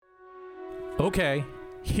Okay,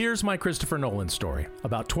 here's my Christopher Nolan story.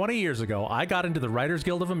 About 20 years ago, I got into the Writers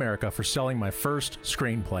Guild of America for selling my first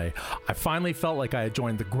screenplay. I finally felt like I had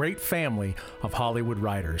joined the great family of Hollywood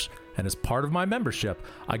writers. And as part of my membership,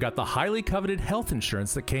 I got the highly coveted health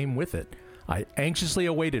insurance that came with it. I anxiously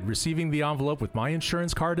awaited receiving the envelope with my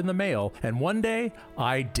insurance card in the mail, and one day,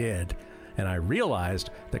 I did. And I realized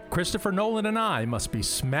that Christopher Nolan and I must be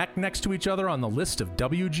smack next to each other on the list of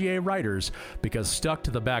WGA writers, because stuck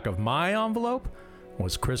to the back of my envelope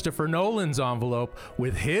was Christopher Nolan's envelope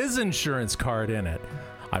with his insurance card in it.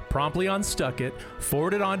 I promptly unstuck it,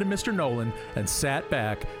 forwarded on to Mr. Nolan, and sat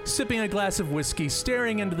back, sipping a glass of whiskey,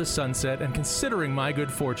 staring into the sunset, and considering my good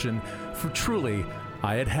fortune, for truly,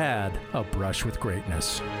 I had had a brush with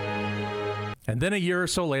greatness. And then a year or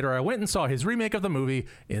so later, I went and saw his remake of the movie,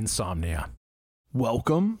 Insomnia.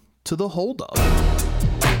 Welcome to the Hold Up.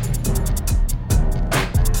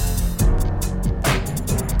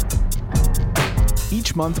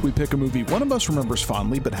 Each month we pick a movie one of us remembers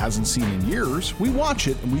fondly but hasn't seen in years. We watch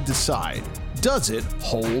it and we decide, does it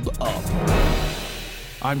hold up?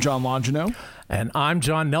 I'm John Longino. And I'm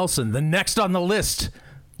John Nelson, the next on the list.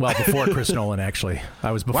 Well, before Chris Nolan, actually.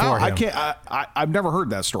 I was before him. I've never heard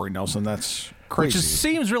that story, Nelson. That's crazy. Which just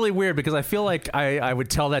seems really weird, because I feel like I would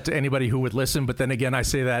tell that to anybody who would listen, but then again, I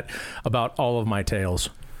say that about all of my tales.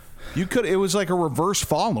 It was like a reverse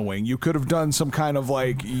following. You could have done some kind of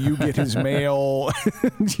like, you get his mail,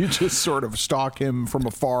 you just sort of stalk him from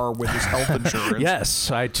afar with his health insurance.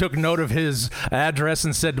 Yes, I took note of his address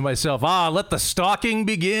and said to myself, let the stalking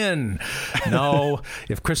begin. No,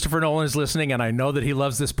 if Christopher Nolan is listening, and I know that he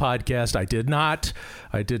loves this podcast, I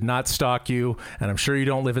did not stalk you, and I'm sure you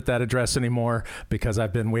don't live at that address anymore, because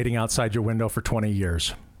I've been waiting outside your window for 20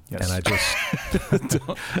 years. Yes. And I just...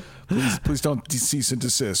 please don't cease and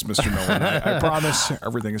desist, Mr. Nolan. I promise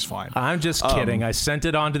everything is fine. I'm just kidding. I sent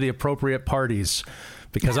it on to the appropriate parties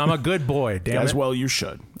because I'm a good boy, damn it. As well you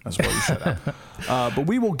should. But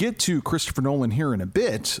we will get to Christopher Nolan here in a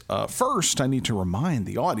bit. First, I need to remind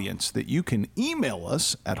the audience that you can email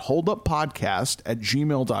us at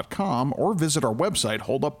holduppodcast@gmail.com or visit our website,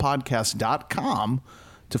 holduppodcast.com,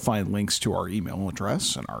 to find links to our email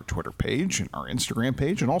address and our Twitter page and our Instagram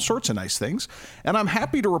page and all sorts of nice things. And I'm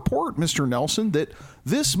happy to report, Mr. Nelson, that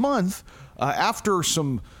this month, after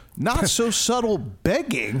some not so subtle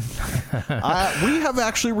begging, we have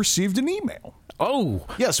actually received an email. Oh.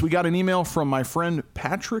 Yes, we got an email from my friend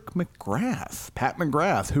Patrick McGrath, Pat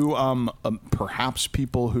McGrath, who perhaps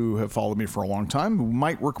people who have followed me for a long time who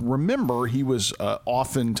might remember he was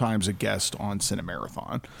oftentimes a guest on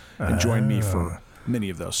Cinemarathon and joined me for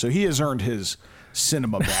many of those. So he has earned his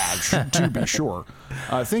cinema badge, to be sure.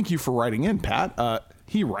 Thank you for writing in, Pat.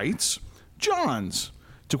 He writes, Johns,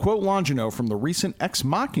 to quote Longino from the recent Ex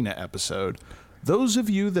Machina episode, those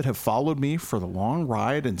of you that have followed me for the long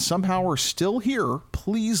ride and somehow are still here,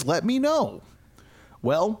 please let me know.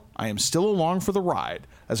 Well, I am still along for the ride.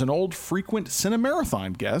 As an old frequent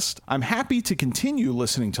Cinemarathon guest, I'm happy to continue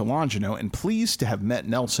listening to Longino and pleased to have met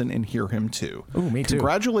Nelson and hear him too. Ooh, me too.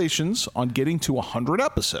 Congratulations on getting to 100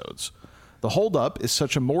 episodes. The Hold Up is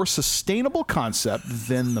such a more sustainable concept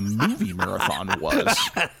than the movie marathon was.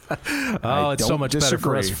 It's so much better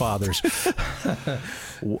for us fathers.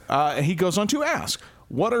 He goes on to ask,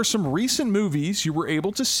 what are some recent movies you were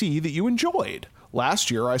able to see that you enjoyed?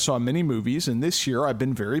 Last year, I saw many movies, and this year I've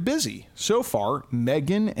been very busy. So far,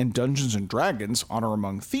 Megan and Dungeons & Dragons: Honor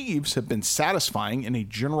Among Thieves have been satisfying in a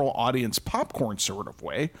general audience popcorn sort of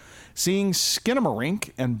way. Seeing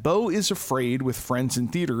Skinamarink and Beau is Afraid with friends in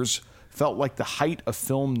theaters felt like the height of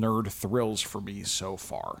film nerd thrills for me so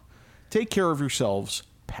far. Take care of yourselves,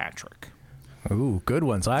 Patrick. Ooh, good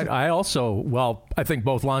ones. I also, I think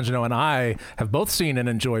both Longino and I have both seen and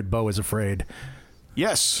enjoyed Beau is Afraid.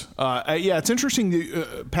 Yes. It's interesting,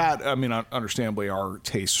 Pat, I mean, understandably, our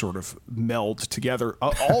tastes sort of meld together.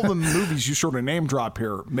 All the movies you sort of name drop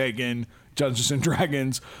here, Megan, Dungeons &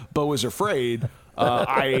 Dragons, Beau is Afraid,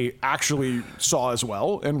 I actually saw as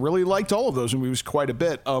well and really liked all of those movies quite a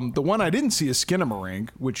bit. The one I didn't see is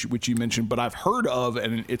Skinamarink, which you mentioned, but I've heard of,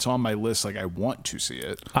 and it's on my list, like I want to see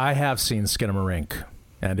it. I have seen Skinamarink,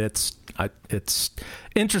 and it's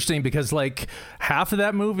interesting because like half of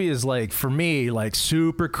that movie is like, for me, like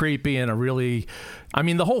super creepy and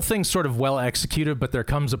the whole thing's sort of well executed, but there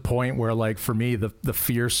comes a point where like for me the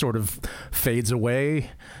fear sort of fades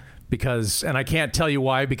away and I can't tell you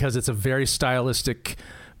why, because it's a very stylistic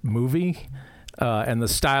movie. and the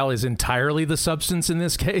style is entirely the substance in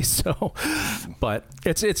this case. So, but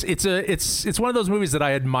it's one of those movies that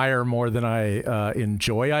I admire more than I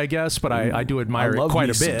enjoy, I guess. But I do admire it quite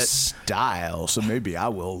a bit. Style, so maybe I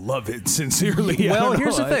will love it sincerely. Well,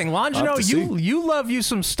 here's the thing, Longino, you love you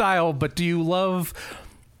some style, but do you love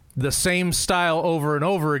the same style over and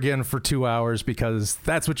over again for 2 hours? Because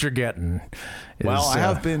that's what you're getting. Well, I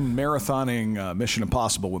have been marathoning Mission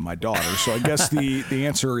Impossible with my daughter, so I guess the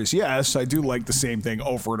answer is yes. I do like the same thing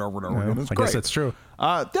over and over and over again. It's I great. guess that's true.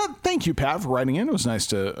 Thank you, Pat, for writing in. It was nice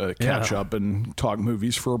to catch up and talk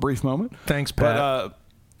movies for a brief moment. Thanks, Pat. But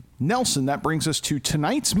Nelson, that brings us to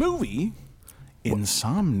tonight's movie,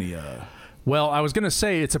 Insomnia. Well, I was going to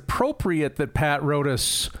say it's appropriate that Pat wrote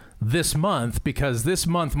us this month because this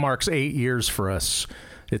month marks 8 years for us.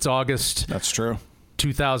 It's August. That's true.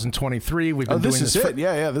 2023. We've been doing this this. Is it.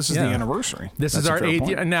 Yeah. This is the anniversary. This is our 8th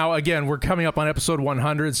year. Now, again, we're coming up on episode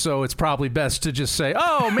 100, so it's probably best to just say,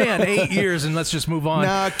 oh, man, 8 years, and let's just move on.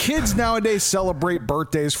 Nah, kids nowadays celebrate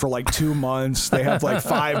birthdays for like 2 months. They have like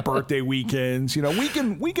 5 birthday weekends. You know, we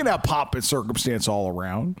can have pomp and circumstance all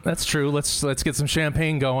around. That's true. Let's get some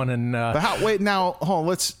champagne going. And but wait, now, hold on,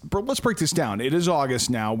 let's break this down. It is August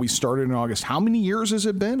now. We started in August. How many years has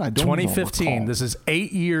it been? I don't 2015. recall. This is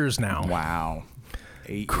 8 years now. Wow.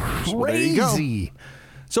 8 years. Crazy. Well, there you go.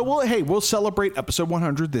 So we'll celebrate episode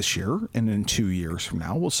 100 this year, and in 2 years from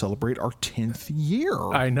now, we'll celebrate our 10th year.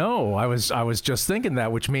 I know. I was just thinking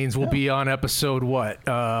that, which means we'll be on episode what?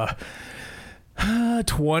 20,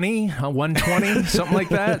 120, something like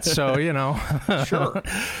that. So, you know, sure.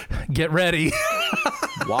 Get ready.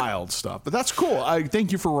 Wild stuff. But that's cool. I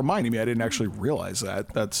thank you for reminding me. I didn't actually realize that.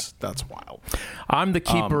 That's wild. I'm the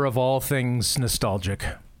keeper of all things nostalgic,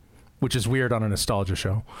 which is weird on a nostalgia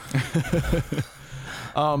show.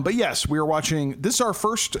 But yes, we are watching. This is our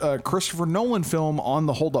first Christopher Nolan film on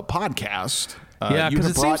the Hold Up podcast. Yeah, because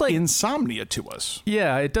it seems like Insomnia to us.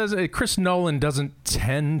 Yeah, it does. Chris Nolan doesn't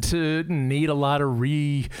tend to need a lot of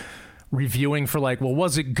reviewing for like, well,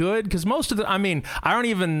 was it good? Because most of the, I mean, I don't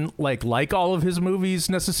even like all of his movies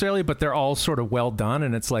necessarily, but they're all sort of well done.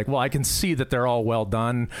 And it's like, well, I can see that they're all well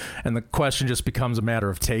done. And the question just becomes a matter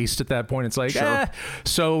of taste at that point. It's like, sure.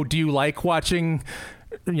 So do you like watching,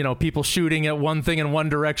 you know, people shooting at one thing in one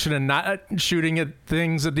direction and not shooting at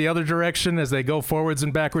things at the other direction as they go forwards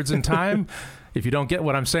and backwards in time? If you don't get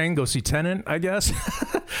what I'm saying, go see Tenet, I guess.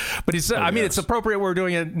 But he's, I mean, it's appropriate we're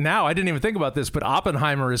doing it now. I didn't even think about this, but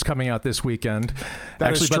Oppenheimer is coming out this weekend.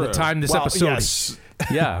 That Actually, is by true. the time this episode,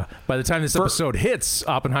 by the time this episode hits,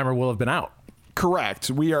 Oppenheimer will have been out. Correct.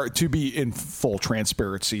 We are, to be in full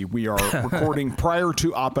transparency, we are recording prior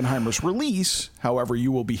to Oppenheimer's release. However,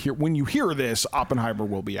 you will be here when you hear this. Oppenheimer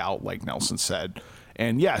will be out, like Nelson said.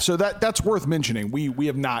 And yeah, so that's worth mentioning. We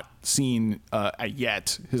have not seen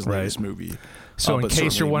yet his latest movie. So in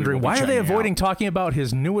case you're wondering, why are they avoiding talking about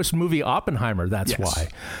his newest movie, Oppenheimer? That's why.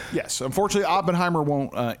 Yes. Unfortunately, Oppenheimer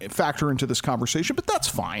won't factor into this conversation, but that's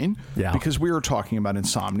fine. Yeah. Because we are talking about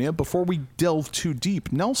Insomnia. Before we delve too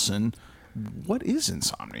deep, Nelson, what is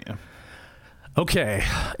Insomnia? Okay.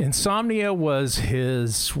 Insomnia was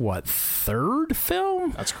his, third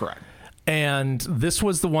film? That's correct. And this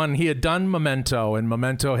was the one he had done Memento, and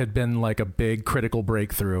Memento had been like a big critical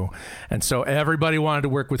breakthrough. And so everybody wanted to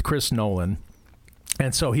work with Chris Nolan.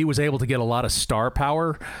 And so he was able to get a lot of star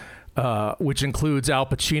power, which includes Al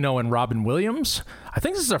Pacino and Robin Williams. I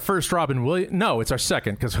think this is our first Robin Williams. No, it's our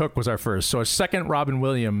second because Hook was our first. So our second Robin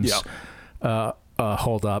Williams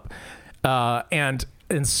hold up. And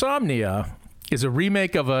Insomnia is a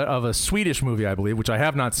remake of a Swedish movie, I believe, which I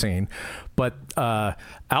have not seen. But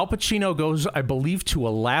Al Pacino goes, I believe, to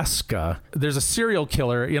Alaska. There's a serial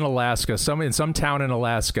killer in Alaska, in some town in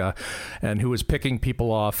Alaska, and who is picking people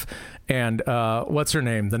off. And what's her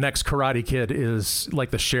name? The next Karate Kid is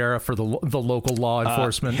like the sheriff or the local law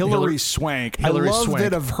enforcement. Hillary Swank. I love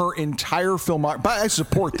that of her entire filmography. I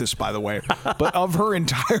support this, by the way. But of her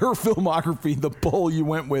entire filmography, the poll you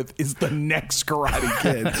went with is the next Karate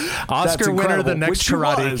Kid. Oscar winner, the next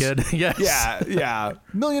Karate Kid. Yes. Yeah.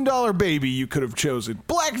 $1 Million Baby you could have chosen.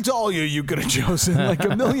 Black Dahlia you could have chosen. Like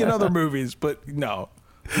a million other movies. But no.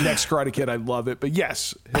 Next Karate Kid, I love it. But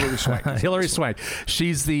yes, Hillary Swank. Hillary Swank.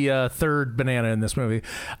 She's the third banana in this movie.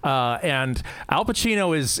 And Al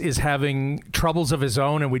Pacino is having troubles of his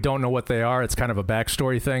own, and we don't know what they are. It's kind of a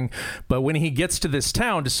backstory thing. But when he gets to this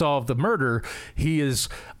town to solve the murder, he has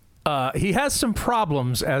some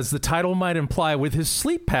problems, as the title might imply, with his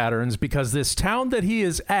sleep patterns, because this town that he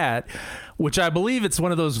is at, which I believe it's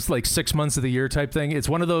one of those like 6 months of the year type thing. It's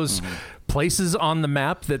one of those places on the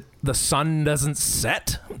map that the sun doesn't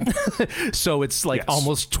set. So it's like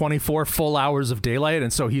almost 24 full hours of daylight.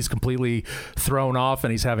 And so he's completely thrown off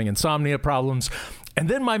and he's having insomnia problems. And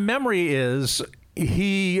then my memory is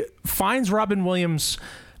he finds Robin Williams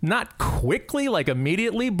not quickly, like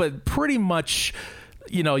immediately, but pretty much,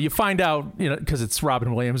 you know, you find out, you know, because it's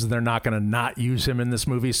Robin Williams and they're not going to not use him in this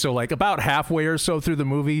movie. So like about halfway or so through the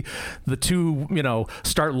movie, the two, you know,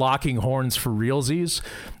 start locking horns for realsies.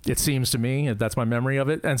 It seems to me, that's my memory of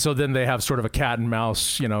it. And so then they have sort of a cat and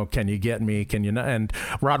mouse, you know, can you get me? Can you not? And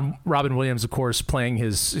Robin Williams, of course, playing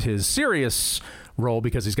his serious role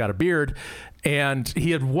because he's got a beard. And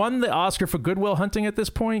he had won the Oscar for Good Will Hunting at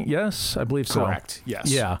this point. Yes, I believe so. Correct.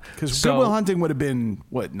 Yes. Yeah. Because Good Will Hunting would have been,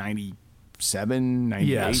 what, 97,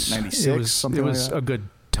 98, 96, it was a good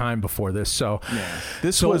time before this. So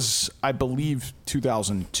this was, I believe,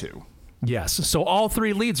 2002. Yes. So all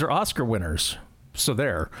three leads are Oscar winners. So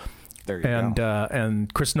there you go.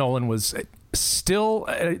 And Chris Nolan was still,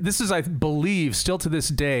 this is, I believe, still to this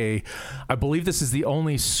day, I believe this is the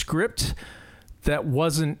only script that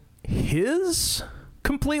wasn't his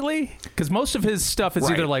completely, because most of his stuff is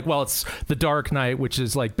either like, well, it's The Dark Knight, which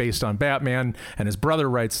is like based on Batman, and his brother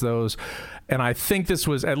writes those, and I think this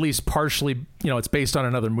was at least partially, you know, it's based on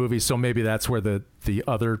another movie, so maybe that's where the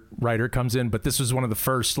other writer comes in. But this was one of the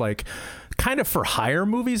first like kind of for hire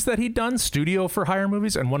movies that he'd done, studio for hire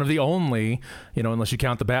movies, and one of the only, you know, unless you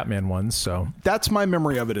count the Batman ones. So that's my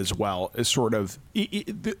memory of it as well, is sort of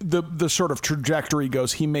the sort of trajectory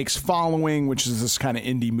goes, he makes Following, which is this kind of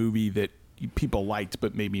indie movie that people liked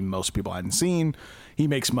but maybe most people hadn't seen. He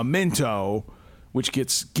makes Memento, which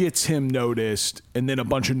gets him noticed, and then a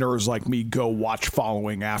bunch of nerds like me go watch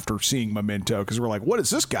Following after seeing Memento because we're like, what has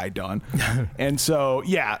this guy done? And so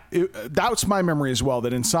that's my memory as well,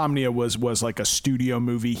 that Insomnia was like a studio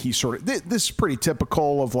movie. He sort of, this is pretty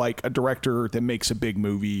typical of like a director that makes a big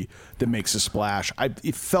movie that makes a splash.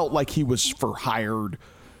 It felt like he was hired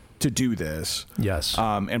to do this. Yes.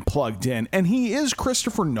 And plugged in. And he is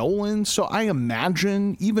Christopher Nolan, so I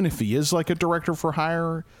imagine even if he is like a director for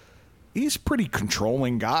hire, he's a pretty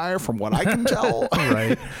controlling guy from what I can tell.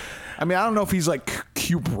 Right. I mean, I don't know if he's like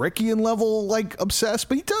Kubrickian level, like obsessed,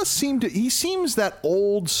 but he seems that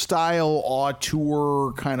old style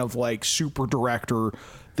auteur kind of like super director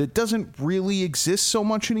that doesn't really exist so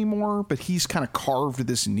much anymore, but he's kind of carved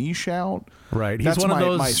this niche out. Right. He's That's one of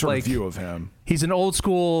those, my sort like, of view of him. He's an old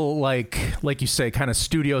school, like you say, kind of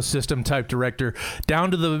studio system type director,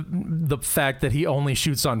 down to the fact that he only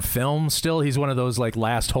shoots on film still. He's one of those like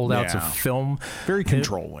last holdouts of film. Very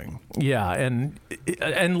controlling. Yeah.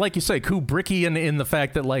 And like you say, Kubrickian in the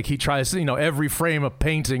fact that like he tries, you know, every frame of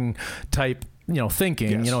painting type, you know,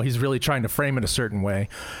 thinking, Yes. you know, he's really trying to frame it a certain way,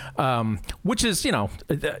 which is, you know,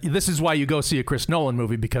 this is why you go see a Chris Nolan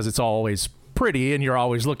movie, because it's always pretty and you're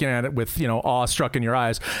always looking at it with, you know, awe struck in your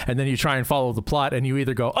eyes, and then you try and follow the plot and you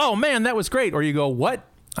either go, oh man, that was great, or you go, what?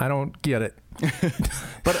 I don't get it.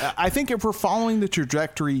 But I think if we're following the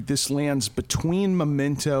trajectory, this lands between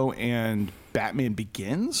Memento and Batman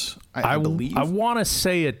Begins, I believe. I want to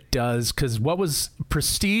say it does, because what was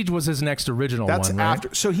Prestige was his next original That's one, right?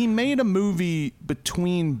 after. So he made a movie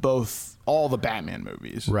between all the Batman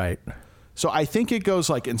movies. Right. So I think it goes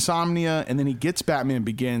like Insomnia, and then he gets Batman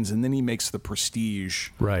Begins, and then he makes The Prestige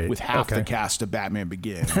with half the cast of Batman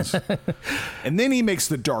Begins. And then he makes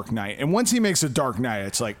The Dark Knight. And once he makes The Dark Knight,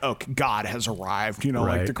 it's like, oh, God has arrived, you know,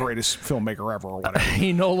 like the greatest filmmaker ever or whatever.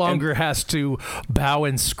 He no longer has to bow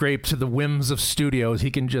and scrape to the whims of studios.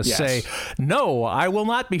 He can just say, no, I will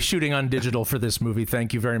not be shooting on digital for this movie.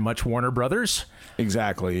 Thank you very much, Warner Brothers.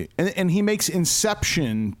 Exactly. And he makes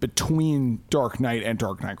Inception between Dark Knight and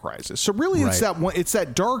Dark Knight Rises. So really it's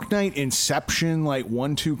that Dark Knight Inception like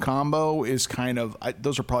 1-2 combo is kind of,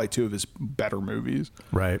 those are probably two of his better movies.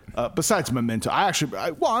 Right. Besides Memento.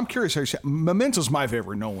 I'm curious how you say, Memento's my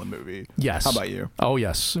favorite Nolan movie. Yes. How about you? Oh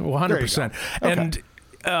yes. 100%. And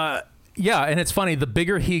yeah, and it's funny, the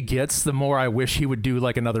bigger he gets, the more I wish he would do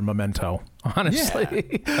like another Memento, honestly. Yeah,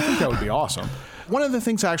 I think that would be awesome. One of the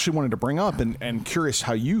things I actually wanted to bring up, and curious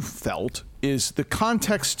how you felt, is the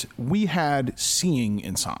context we had seeing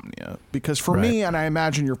Insomnia. Because for me, and I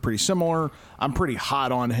imagine you're pretty similar, I'm pretty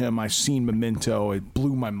hot on him. I've seen Memento. It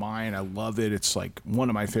blew my mind. I love it. It's like one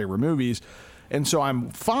of my favorite movies. And so I'm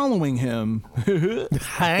following him.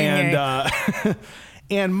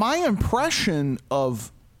 And my impression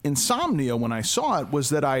of Insomnia when I saw it was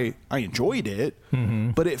that I enjoyed it,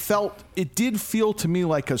 but it did feel to me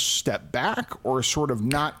like a step back, or sort of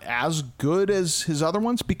not as good as his other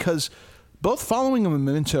ones, because both Following and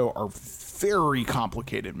Memento are very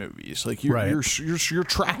complicated movies. Like you're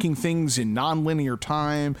tracking things in non-linear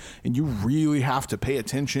time, and you really have to pay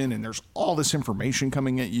attention. And there's all this information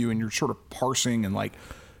coming at you, and you're sort of parsing and like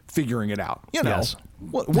figuring it out. You know,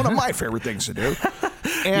 one of my favorite things to do.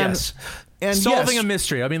 And, and solving a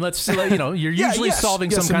mystery. I mean, you're usually solving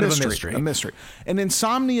some kind of a mystery. A mystery. And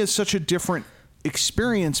Insomnia is such a different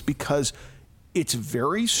experience because it's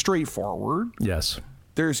very straightforward. Yes.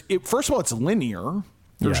 First of all, it's linear.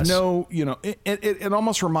 There's no, it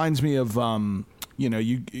almost reminds me of, Quentin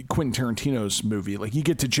Tarantino's movie. Like you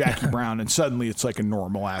get to Jackie Brown and suddenly it's like a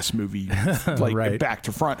normal ass movie, like back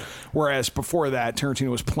to front. Whereas before that, Tarantino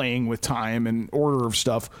was playing with time and order of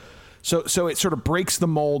stuff. So it sort of breaks the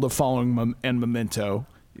mold of following and Memento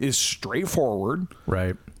is straightforward.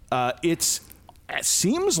 Right. It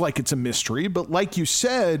seems like it's a mystery, but like you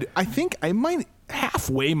said, I think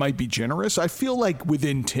halfway might be generous. I feel like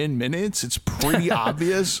within 10 minutes, it's pretty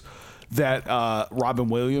obvious that Robin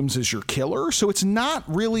Williams is your killer. So it's not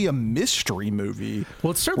really a mystery movie.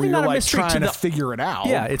 Well, it's certainly not a mystery trying to figure it out.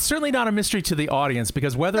 Yeah, it's certainly not a mystery to the audience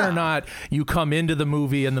because whether or not you come into the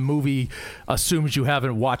movie and the movie assumes you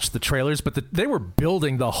haven't watched the trailers, but they were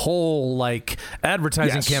building the whole like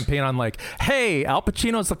advertising campaign on like, hey, Al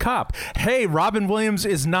Pacino's the cop. Hey, Robin Williams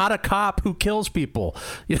is not a cop who kills people.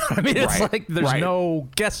 You know what I mean? It's like there's no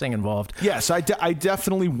guessing involved. Yes, I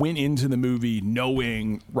definitely went into the movie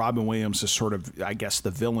knowing Robin Williams is sort of, I guess, the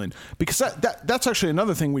villain, because that's actually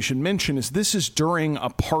another thing we should mention is this is during a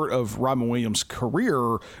part of Robin Williams'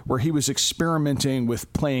 career where he was experimenting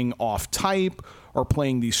with playing off type or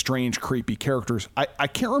playing these strange, creepy characters. I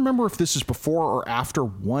can't remember if this is before or after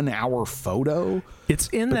 1 Hour Photo. It's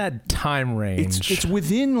in that time range. It's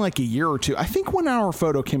within like a year or two. I think 1 Hour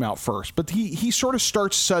Photo came out first, but he sort of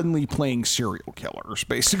starts suddenly playing serial killers,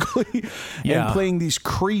 basically, and playing these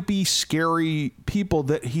creepy, scary people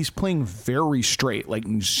that he's playing very straight, like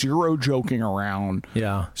zero joking around.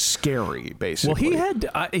 Yeah, scary, basically. Well,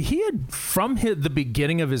 he had from the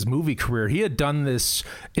beginning of his movie career, he had done this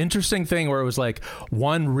interesting thing where it was like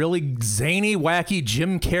one really zany, wacky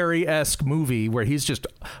Jim Carrey-esque movie where he's just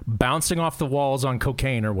bouncing off the walls on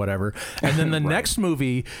cocaine or whatever, and then the next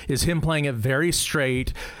movie is him playing it very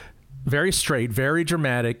straight, very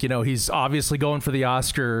dramatic. You know, he's obviously going for the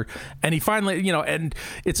Oscar, and he finally, and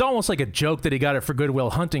it's almost like a joke that he got it for Good Will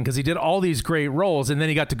Hunting because he did all these great roles, and then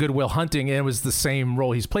he got to Good Will Hunting, and it was the same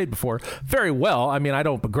role he's played before very well. I mean, I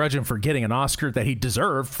don't begrudge him for getting an Oscar that he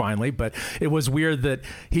deserved finally, but it was weird that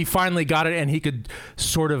he finally got it and he could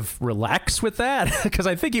sort of relax with that because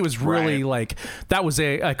I think he was really like, that was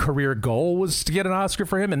a career goal, was to get an Oscar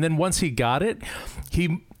for him, and then once he got it,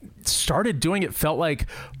 he started doing it felt like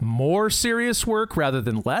more serious work rather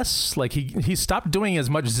than less. Like he stopped doing as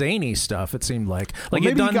much zany stuff, it seemed like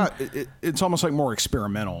maybe it's almost like more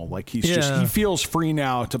experimental, like he feels free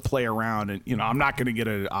now to play around, and I'm not going to get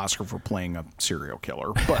an Oscar for playing a serial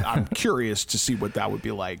killer, but I'm curious to see what that would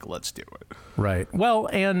be like. Let's do it. Right. Well,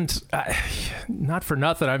 and not for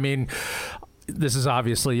nothing, I mean, this is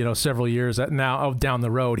obviously, several years now down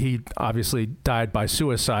the road. He obviously died by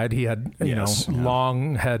suicide. He had,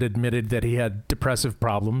 long had admitted that he had depressive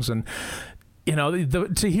problems. And,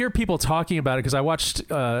 to hear people talking about it, because I watched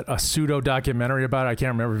a pseudo documentary about it. I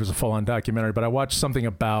can't remember if it was a full on documentary, but I watched something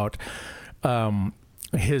about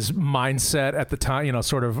his mindset at the time,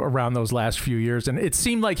 sort of around those last few years. And it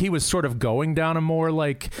seemed like he was sort of going down a more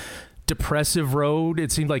like depressive road.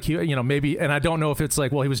 It seemed like he, maybe, and I don't know if it's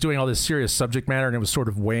like, well, he was doing all this serious subject matter and it was sort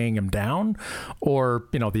of weighing him down, or,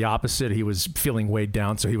 the opposite, he was feeling weighed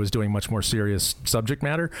down, so he was doing much more serious subject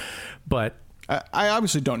matter. But I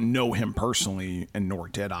obviously don't know him personally, and nor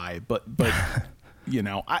did I, but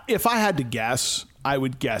if I had to guess, I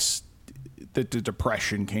would guess that the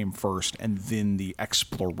depression came first and then the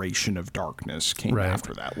exploration of darkness came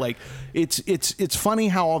after that. Like it's funny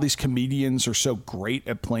how all these comedians are so great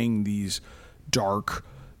at playing these dark,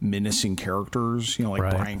 menacing characters, like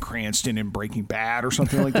Bryan Cranston in Breaking Bad or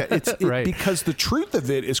something like that. It's because the truth of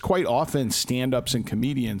it is quite often stand-ups and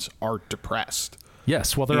comedians are depressed.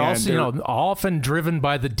 Yes, well, they're also, often driven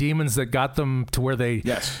by the demons that got them to where they,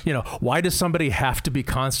 why does somebody have to be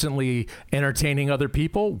constantly entertaining other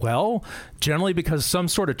people? Well, generally because some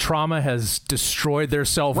sort of trauma has destroyed their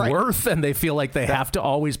self-worth and they feel like they have to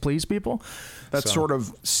always please people. That sort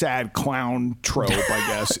of sad clown trope, I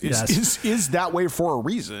guess, is that way for a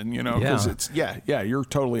reason, because it's, you're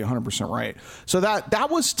totally 100% right. So that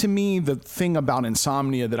was, to me, the thing about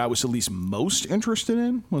Insomnia that I was at least most interested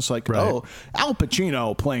in was like, Al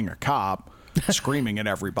Pacino playing a cop, screaming at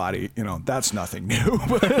everybody, that's nothing new.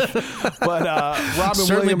 but Robin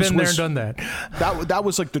certainly Williams been there and done that. That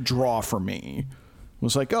was like the draw for me.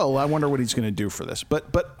 was like, oh, I wonder what he's going to do for this.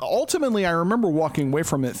 But ultimately, I remember walking away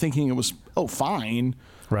from it thinking it was, fine.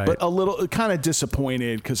 Right. But a little kind of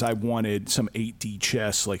disappointed because I wanted some 8D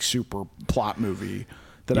chess, like super plot movie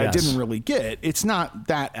that I didn't really get. It's not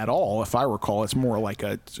that at all, if I recall. It's more like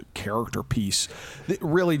a character piece.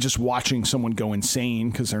 Really just watching someone go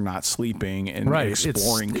insane because they're not sleeping and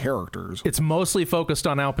exploring characters. It's mostly focused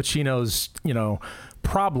on Al Pacino's,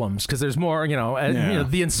 problems, because there's more,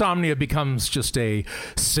 the insomnia becomes just a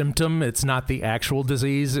symptom. It's not the actual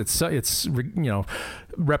disease. It's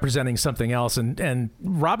representing something else. And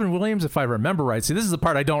Robin Williams, if I remember right, see, this is the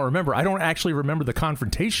part I don't remember. I don't actually remember the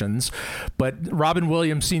confrontations, but Robin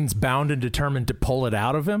Williams seems bound and determined to pull it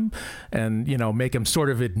out of him and, make him sort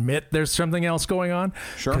of admit there's something else going on.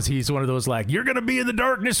 Sure. Because he's one of those like, you're going to be in the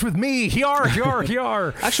darkness with me. Yar.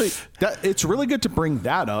 Actually, it's really good to bring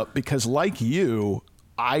that up because like you,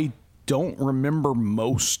 I don't remember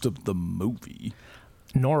most of the movie.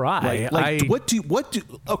 Nor I. What do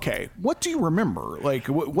you remember? Like,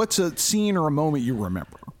 what's a scene or a moment you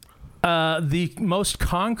remember? The most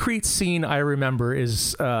concrete scene I remember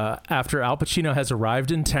is after Al Pacino has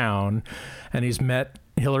arrived in town and he's met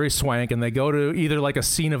Hillary Swank, and they go to either like a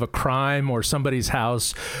scene of a crime or somebody's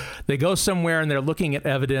house. They go somewhere and they're looking at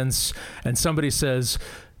evidence, and somebody says,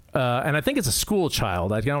 and I think it's a school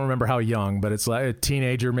child. I don't remember how young, but it's like a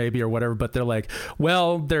teenager maybe or whatever. But they're like,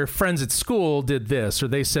 well, their friends at school did this or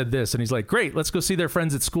they said this. And he's like, great, let's go see their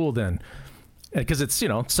friends at school then. Because it's,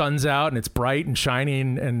 sun's out and it's bright and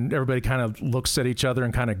shining and everybody kind of looks at each other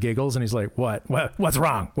and kind of giggles. And he's like, what's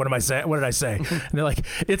wrong? What am I saying? What did I say? And they're like,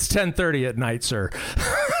 it's 10:30 at night, sir.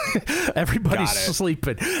 Everybody's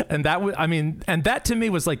sleeping. And that to me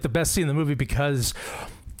was like the best scene in the movie because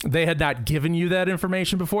they had not given you that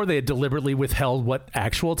information before. They had deliberately withheld what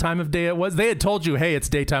actual time of day it was. They had told you, hey, it's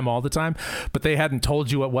daytime all the time, but they hadn't told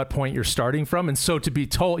you at what point you're starting from. And so to be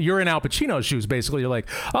told, you're in Al Pacino's shoes, basically. You're like,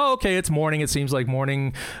 oh, okay, it's morning. It seems like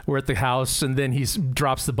morning. We're at the house. And then he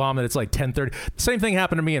drops the bomb and it's like 10:30. The same thing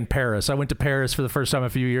happened to me in Paris. I went to Paris for the first time a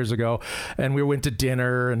few years ago, and we went to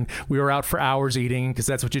dinner, and we were out for hours eating because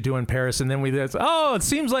that's what you do in Paris. And then it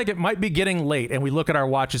seems like it might be getting late. And we look at our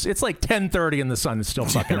watches. It's like 10:30 and the sun is still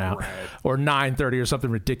fucking out. Right. Or 9:30 or something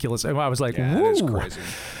ridiculous. And I was like, woo, is crazy.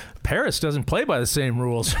 Paris doesn't play by the same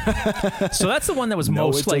rules. So that's the one that was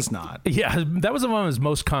most like, does not. Yeah, that was the one that was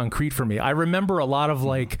most concrete for me. I remember a lot of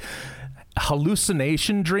like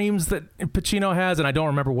hallucination dreams that Pacino has, and I don't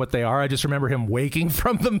remember what they are. I just remember him waking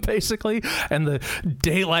from them basically, and the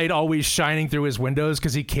daylight always shining through his windows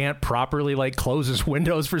because he can't properly like close his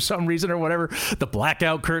windows for some reason or whatever. The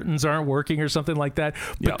blackout curtains aren't working or something like that.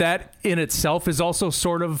 But that in itself is also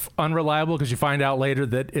sort of unreliable because you find out later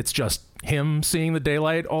that it's just him seeing the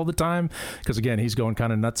daylight all the time because again, he's going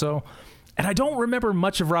kind of nutso. And I don't remember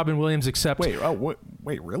much of Robin Williams except... Wait,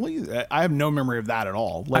 really? I have no memory of that at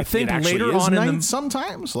all. Like, I think it later is on night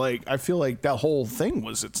sometimes. Like, I feel like that whole thing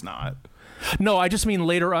was it's not. No, I just mean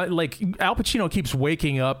later on, like Al Pacino keeps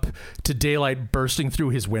waking up to daylight bursting through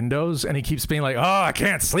his windows, and he keeps being like, oh, I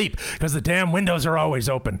can't sleep because the damn windows are always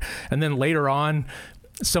open. And then later on,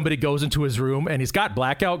 somebody goes into his room and he's got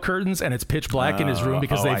blackout curtains and it's pitch black in his room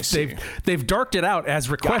because they've darked it out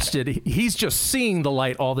as requested. He's just seeing the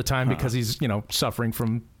light all the time because he's, suffering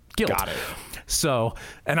from guilt. Got it. So,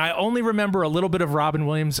 and I only remember a little bit of Robin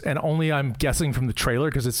Williams, and only I'm guessing from the trailer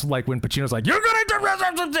because it's like when Pacino's like, you're gonna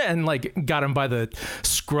do, and like got him by the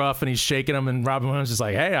scruff and he's shaking him, and Robin Williams is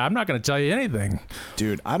like, hey, I'm not gonna tell you anything.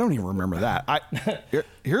 Dude, I don't even remember that.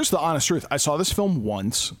 Here's the honest truth. I saw this film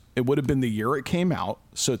once. It would have been the year it came out.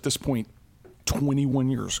 So at this point, 21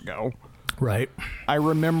 years ago. Right. I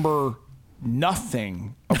remember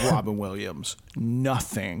nothing of Robin Williams.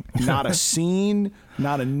 Nothing. Not a scene,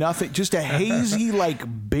 not a nothing. Just a hazy,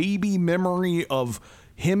 like, baby memory of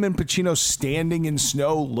him and Pacino standing in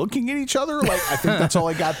snow looking at each other. Like, I think that's all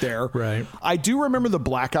I got there. Right. I do remember the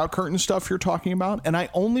blackout curtain stuff you're talking about, and I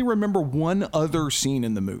only remember one other scene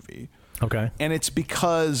in the movie. Okay. And it's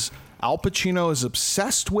because Al Pacino is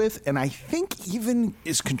obsessed with, and I think even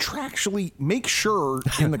is contractually make sure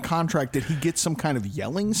in the contract that he gets some kind of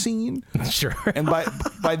yelling scene. Sure. And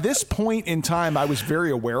by this point in time, I was very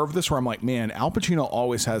aware of this, where I'm like, man, Al Pacino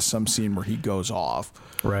always has some scene where he goes off.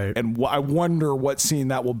 Right. And I wonder what scene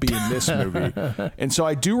that will be in this movie. And so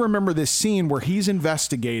I do remember this scene where he's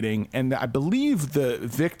investigating, and I believe the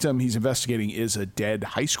victim he's investigating is a dead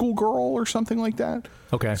high school girl or something like that.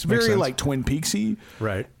 Okay. It's very like Twin Peaksy.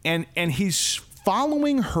 Right. And he's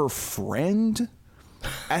following her friend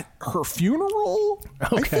at her funeral,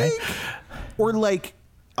 okay. I think, or like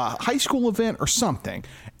a high school event or something.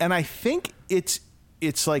 And I think it's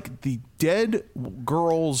like the dead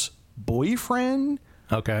girl's boyfriend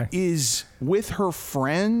Okay. is with her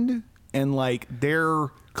friend, and like they're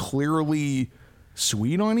clearly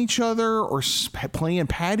sweet on each other or playing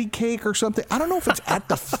patty cake or something. I don't know if it's at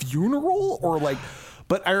the funeral or like,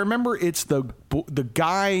 but I remember it's the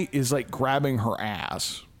guy is like grabbing her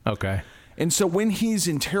ass. Okay. And so when he's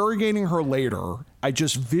interrogating her later, I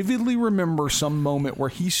just vividly remember some moment where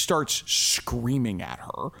he starts screaming at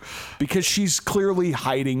her because she's clearly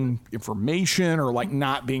hiding information or like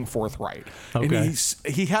not being forthright. Okay. And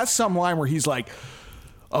he has some line where he's like,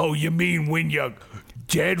 "Oh, you mean when your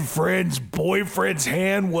dead friend's boyfriend's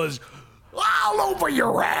hand was all over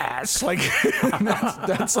your ass?" Like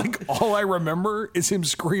that's like all I remember is him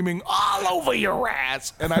screaming all over your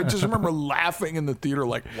ass. And I just remember laughing in the theater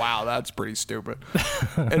like, wow, that's pretty stupid.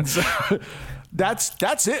 And so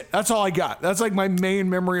that's it. That's all I got. That's like my main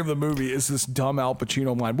memory of the movie is this dumb Al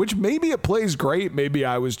Pacino line, which maybe it plays great. Maybe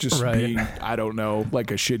I was just being, I don't know,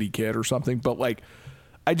 like a shitty kid or something. But like,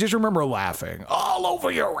 I just remember laughing all over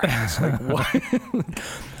your ass. Like, what?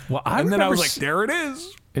 Well, and then I was like, there it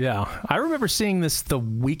is. Yeah. I remember seeing this the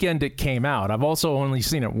weekend it came out. I've also only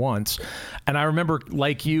seen it once. And I remember,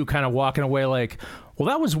 like you, kind of walking away like, well,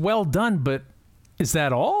 that was well done, but is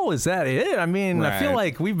that all? Is that it? I mean, right. I feel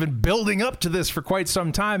like we've been building up to this for quite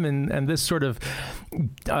some time, and this sort of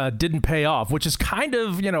didn't pay off, which is kind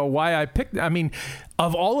of, why I picked, I mean,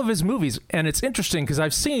 of all of his movies, and it's interesting because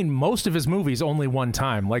I've seen most of his movies only one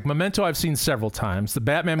time. Like Memento, I've seen several times. The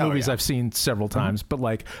Batman movies, I've seen several times, but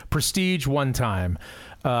like Prestige, one time.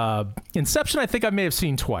 Inception, I think I may have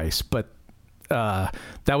seen twice, but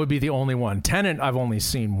that would be the only one. Tenet, I've only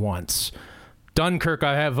seen once. Dunkirk,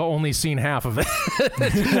 I have only seen half of it.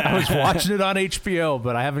 I was watching it on HBO,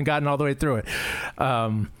 but I haven't gotten all the way through it.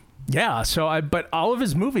 But all of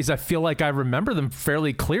his movies, I feel like I remember them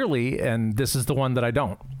fairly clearly, and this is the one that I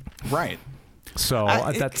don't. Right. So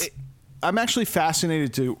I'm actually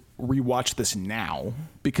fascinated to rewatch this now,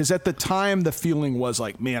 because at the time the feeling was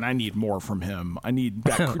like, man, I need more from him. I need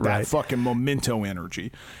that, right. that fucking Memento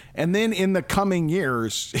energy. And then in the coming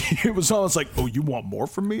years, it was almost like, oh, you want more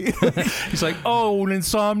from me? He's like, oh,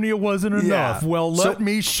 Insomnia wasn't enough. Well, let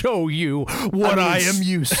me show you what I am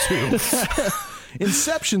used to.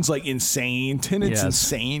 Inception's like insane. Tenet's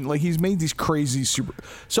insane. Like he's made these crazy super.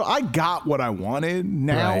 So I got what I wanted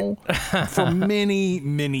now for many,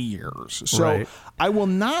 many years. So I will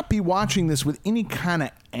not be watching this with any kind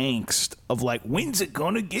of angst of like, when's it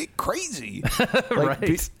gonna get crazy?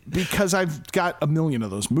 Because I've got a million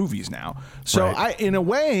of those movies now. So in a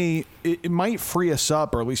way, it might free us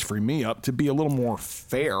up, or at least free me up, to be a little more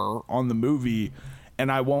fair on the movie,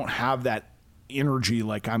 and I won't have that energy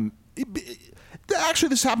like I'm. Actually,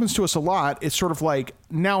 this happens to us a lot. It's sort of like,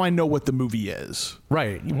 now I know what the movie is.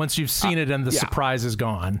 Right. Once you've seen it and the surprise is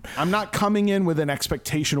gone. I'm not coming in with an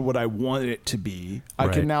expectation of what I want it to be. I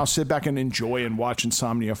can now sit back and enjoy and watch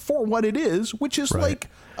Insomnia for what it is, which is like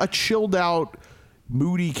a chilled out,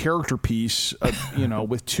 moody character piece,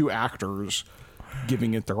 with two actors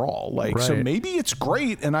giving it their all. So maybe it's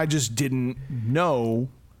great, and I just didn't know.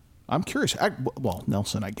 I'm curious. Well,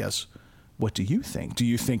 Nelson, I guess. What do you think? Do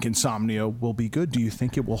you think Insomnia will be good? Do you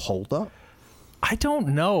think it will hold up? I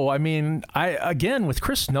don't know. I mean, again, with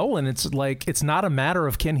Chris Nolan, it's like, it's not a matter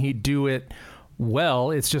of can he do it well.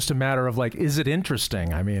 It's just a matter of like, is it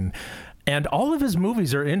interesting? I mean, and all of his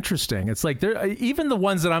movies are interesting. It's like, even the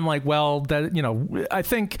ones that I'm like, well, that, I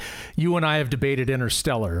think you and I have debated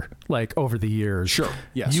Interstellar like over the years. Sure.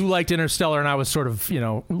 Yes. You liked Interstellar and I was sort of,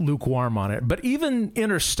 lukewarm on it. But even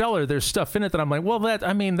Interstellar, there's stuff in it that I'm like, well,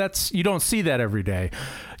 that's, you don't see that every day.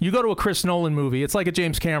 You go to a Chris Nolan movie, it's like a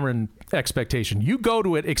James Cameron expectation. You go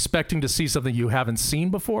to it expecting to see something you haven't seen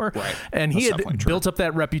before. Right. And he had built up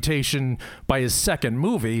that reputation by his second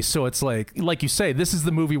movie. So it's like you say, this is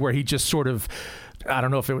the movie where he just sort of, I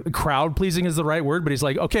don't know if crowd pleasing is the right word, but he's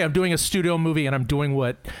like, okay, I'm doing a studio movie and I'm doing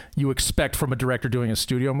what you expect from a director doing a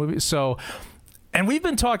studio movie. So, and we've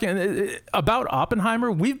been talking about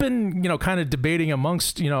Oppenheimer. We've been, kind of debating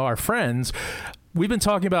amongst, our friends. We've been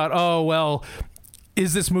talking about, oh, well,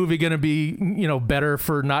 is this movie going to be, better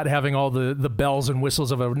for not having all the bells and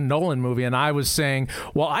whistles of a Nolan movie? And I was saying,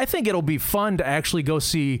 well, I think it'll be fun to actually go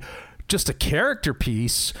see just a character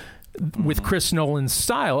piece with Chris Nolan's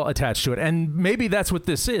style attached to it. And maybe that's what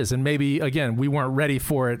this is. And maybe, again, we weren't ready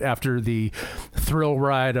for it after the thrill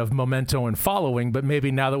ride of Memento and following, but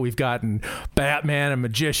maybe now that we've gotten Batman and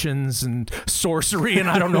magicians and sorcery and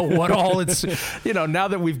I don't know what all, it's, now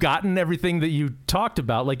that we've gotten everything that you talked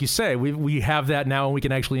about, like you say, we have that now and we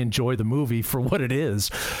can actually enjoy the movie for what it is.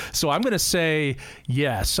 So I'm going to say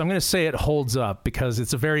yes. I'm going to say it holds up because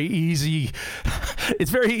it's very easy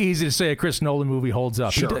to say a Chris Nolan movie holds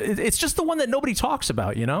up. Sure. it's just the one that nobody talks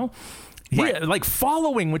about, you know? Right. Like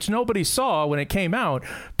Following, which nobody saw when it came out,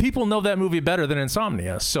 people know that movie better than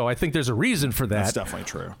Insomnia. So I think there's a reason for that. That's definitely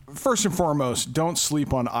true. First and foremost, don't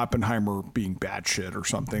sleep on Oppenheimer being bad shit or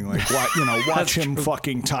something. Like, watch him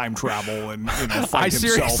fucking time travel and fight I himself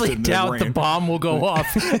seriously in doubt the the bomb will go off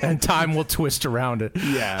and time will twist around it.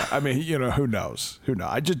 Yeah, I mean, who knows? Who knows?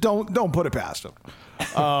 I just don't put it past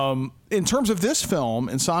him. In terms of this film,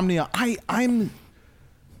 Insomnia,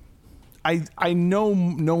 I know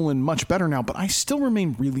Nolan much better now, but I still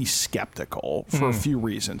remain really skeptical for a few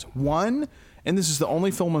reasons. One, and this is the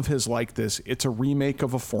only film of his like this, it's a remake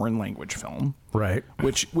of a foreign language film. Right.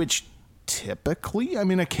 Which typically, I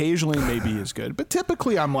mean, occasionally maybe is good, but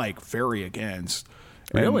typically I'm like very against.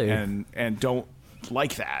 Really? And don't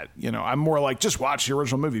like that. I'm more like, just watch the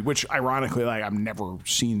original movie, which ironically, like, I've never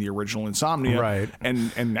seen the original Insomnia. Right.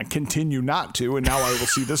 And I continue not to, and now I will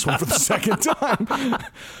see this one for the second time.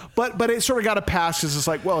 But it sort of got a pass because it's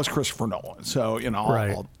like, well, it's Christopher Nolan, so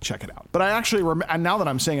I'll check it out. But I actually and now that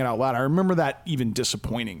I'm saying it out loud, I remember that even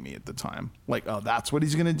disappointing me at the time. Like, oh, that's what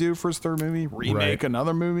he's gonna do for his third movie? Remake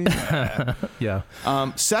another movie? Yeah.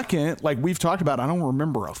 Second, like we've talked about, I don't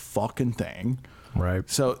remember a fucking thing. Right.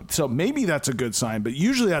 So maybe that's a good sign, but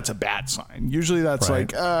usually that's a bad sign. Usually that's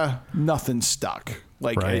like, nothing stuck.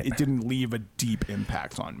 Like it didn't leave a deep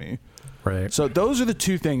impact on me. Right. So those are the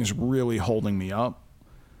two things really holding me up.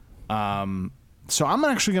 So I'm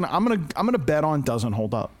gonna bet on doesn't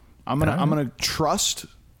hold up. I'm gonna trust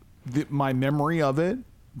my memory of it,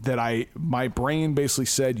 that my brain basically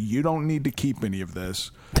said, you don't need to keep any of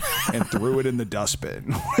this, and threw it in the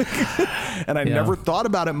dustbin. And I never thought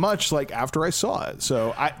about it much like after I saw it.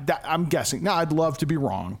 So I'm guessing. Now, I'd love to be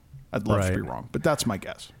wrong. I'd love to be wrong, but that's my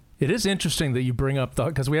guess. It is interesting that you bring up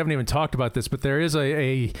because we haven't even talked about this, but there is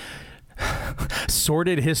a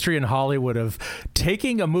sordid history in Hollywood of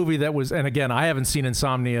taking a movie that was, and again, I haven't seen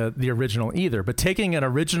Insomnia, the original either, but taking an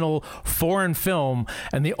original foreign film,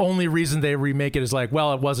 and the only reason they remake it is like,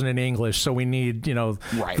 well, it wasn't in English, so we need,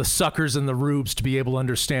 the suckers and the rubes to be able to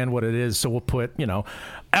understand what it is. So we'll put,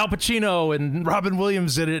 Al Pacino and Robin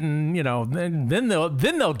Williams in it, and then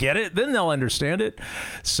they'll get it, then they'll understand it.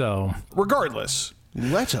 So regardless,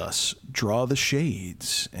 let us draw the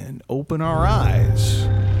shades and open our eyes.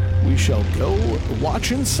 We shall go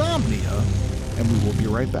watch Insomnia, and we will be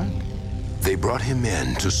right back. They brought him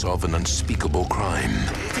in to solve an unspeakable crime.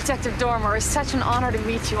 Detective Dormer, it's such an honor to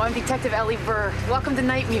meet you. I'm Detective Ellie Burr. Welcome to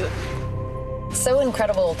Night Mute. So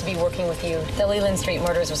incredible to be working with you. The Leland Street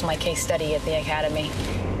murders was my case study at the Academy.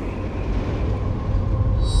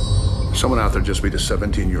 Someone out there just beat a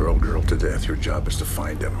 17-year-old girl to death. Your job is to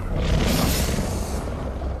find him.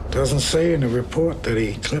 Doesn't say in the report that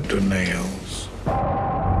he clipped her nails.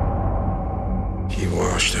 He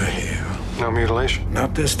washed her hair. No mutilation?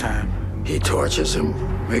 Not this time. He tortures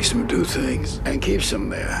him, makes him do things, and keeps him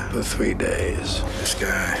there for 3 days. This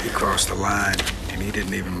guy, he crossed the line, and he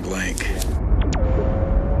didn't even blink.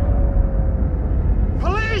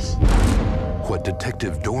 Police! What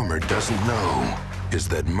Detective Dormer doesn't know is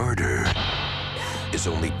that murder is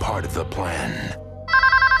only part of the plan.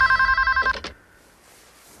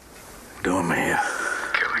 Dormer here.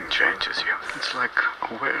 Killing changes you. It's like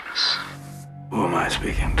awareness. Who am I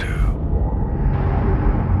speaking to?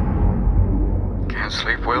 Can't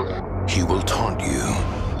sleep well? He will taunt you.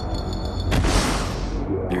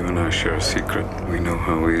 You and I share a secret. We know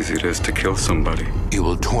how easy it is to kill somebody. He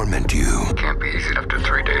will torment you. Can't be easy after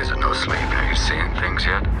 3 days of no sleep. Are you seeing things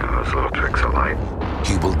yet? Those little tricks of light.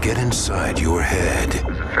 He will get inside your head.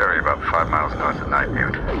 There's a ferry about 5 miles north of Night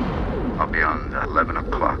Mute. I'll be on 11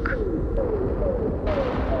 o'clock.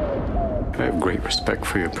 I have great respect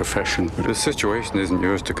for your profession, but the situation isn't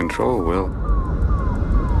yours to control, Will.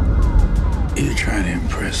 You're trying to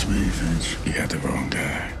impress me, Finch. You got the wrong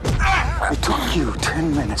guy. It took you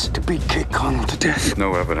 10 minutes to beat Kate Connell to death. There's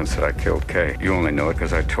no evidence that I killed Kay. You only know it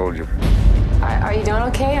because I told you. Are you doing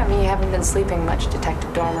okay? I mean, you haven't been sleeping much,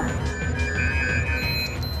 Detective Dormer.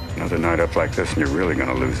 Another night up like this and you're really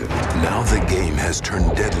gonna lose it. Now the game has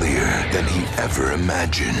turned deadlier than he ever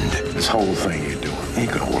imagined. This whole thing you're doing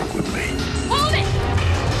ain't gonna work with me. Hold it!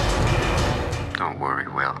 Don't worry,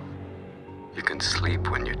 Will. You can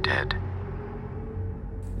sleep when you're dead.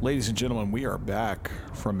 Ladies and gentlemen, we are back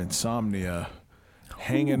from Insomnia.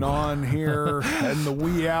 Hanging on here in the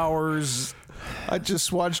wee hours. I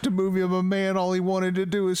just watched a movie of a man, all he wanted to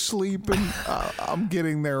do is sleep, and I'm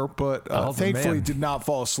getting there, but thankfully did not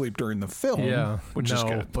fall asleep during the film, which is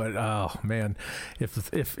good. But oh man,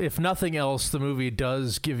 if nothing else, the movie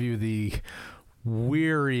does give you the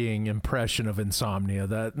wearying impression of Insomnia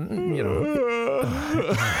that, you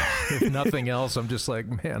know, if nothing else, I'm just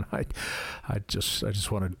like, man, I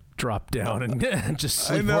just want to drop down and just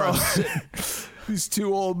sleep where I'm sitting. These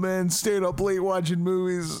two old men stayed up late watching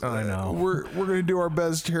movies. I know. We're gonna do our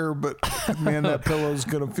best here, but man, that pillow's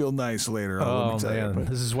gonna feel nice later. Oh man,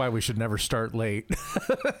 this is why we should never start late.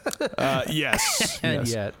 Yes. And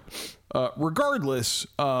yet, regardless,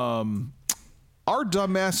 our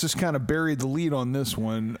dumbasses kind of buried the lead on this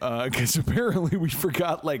one because apparently we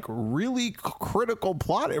forgot like really critical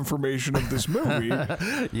plot information of this movie.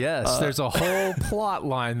 Yes, there's a whole plot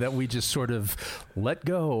line that we just sort of let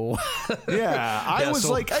go. Yeah, I was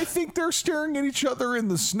like, I think they're staring at each other in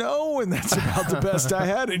the snow, and that's about the best I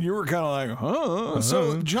had. And you were kind of like, huh?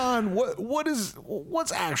 So, John,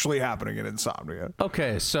 what's actually happening in Insomnia?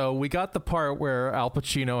 Okay, so we got the part where Al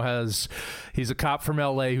Pacino he's a cop from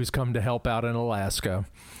L.A. who's come to help out in Alaska,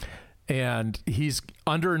 and he's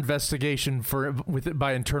under investigation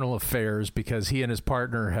by Internal Affairs because he and his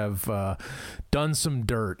partner have done some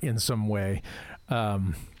dirt in some way.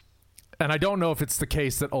 And I don't know if it's the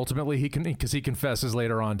case that ultimately because he confesses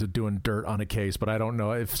later on to doing dirt on a case, but I don't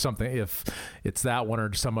know if it's that one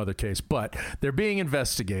or some other case. But they're being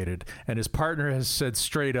investigated, and his partner has said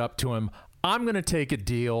straight up to him, "I'm going to take a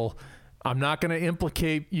deal. I'm not going to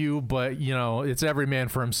implicate you, but, you know, it's every man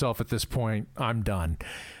for himself at this point. I'm done."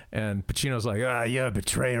 And Pacino's like, you're a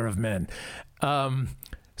betrayer of men.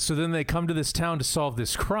 So then they come to this town to solve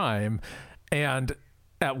this crime. And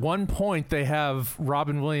at one point, they have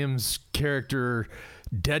Robin Williams' character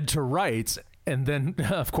dead to rights. And then,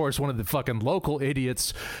 of course, one of the fucking local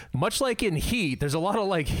idiots, much like in Heat, there's a lot of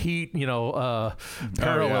like Heat,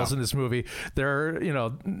 parallels in this movie.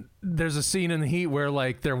 There's a scene in Heat where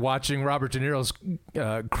like they're watching Robert De Niro's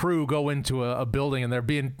crew go into a building and they're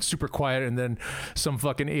being super quiet, and then some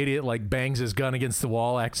fucking idiot like bangs his gun against the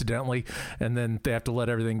wall accidentally, and then they have to let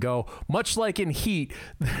everything go. Much like in Heat,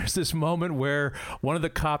 there's this moment where one of the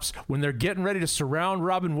cops, when they're getting ready to surround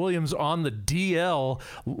Robin Williams on the DL,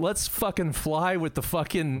 let's fucking fly with the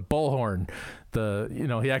fucking bullhorn.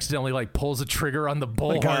 He accidentally like pulls a trigger on the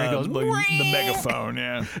bullhorn and goes the megaphone.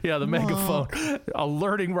 Yeah, the megaphone,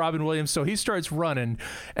 alerting Robin Williams. So he starts running,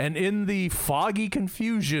 and in the foggy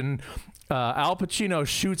confusion, Al Pacino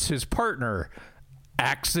shoots his partner.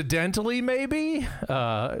 Accidentally, maybe,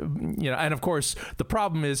 and of course the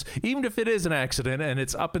problem is, even if it is an accident and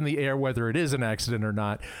it's up in the air whether it is an accident or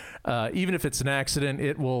not, even if it's an accident,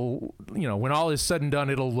 it will, when all is said and done,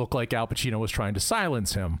 it'll look like Al Pacino was trying to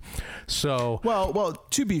silence him. So well,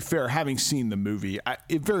 to be fair, having seen the movie,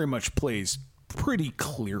 it very much plays pretty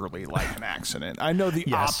clearly like an accident. I know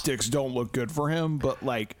the optics don't look good for him, but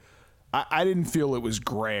like, I didn't feel it was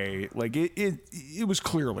gray. Like it was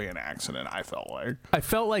clearly an accident. I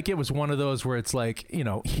felt like it was one of those where it's like,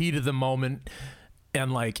 heat of the moment,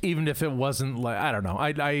 and like, even if it wasn't like, I don't know.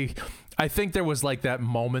 I think there was like that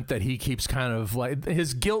moment that he keeps kind of like,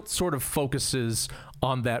 his guilt sort of focuses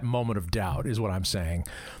on that moment of doubt is what I'm saying.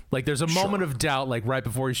 Like there's a moment of doubt, like right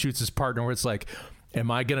before he shoots his partner, where it's like,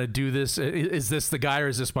 am I going to do this? Is this the guy or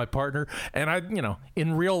is this my partner? And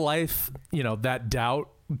in real life, that doubt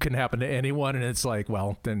can happen to anyone, and it's like,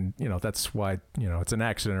 well, then that's why it's an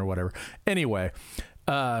accident or whatever. Anyway,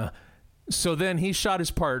 so then he shot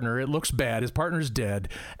his partner. It looks bad. His partner's dead,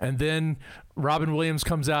 and then Robin Williams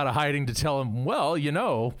comes out of hiding to tell him, well,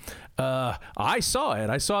 I saw it.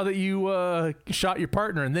 I saw that you shot your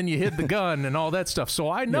partner, and then you hid the gun and all that stuff. So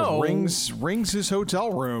I know. Rings his hotel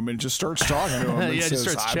room and just starts talking to him. And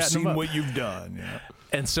says, I've seen what you've done. Yeah.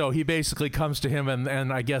 And so he basically comes to him,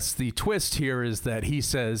 and I guess the twist here is that he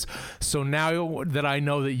says, so now that I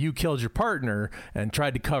know that you killed your partner and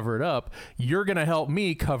tried to cover it up, you're going to help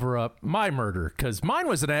me cover up my murder, because mine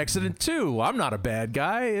was an accident too. I'm not a bad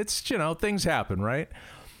guy. It's, things happen, right?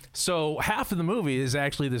 So half of the movie is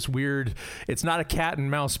actually this weird, it's not a cat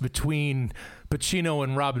and mouse between Pacino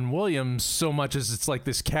and Robin Williams so much as it's like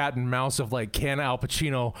this cat and mouse of like, can Al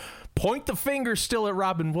Pacino point the finger still at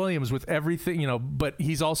Robin Williams with everything, but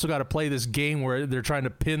he's also got to play this game where they're trying to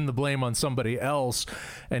pin the blame on somebody else.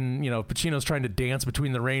 And, Pacino's trying to dance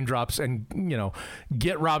between the raindrops and,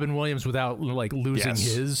 get Robin Williams without like losing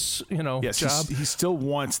his, job. He still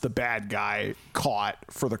wants the bad guy caught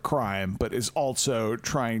for the crime, but is also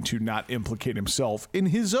trying to not implicate himself in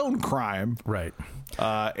his own crime. Right.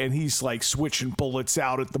 And he's like switching bullets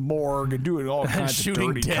out at the morgue and doing all kinds of shooting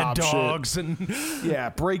dirty dead cop dogs shit.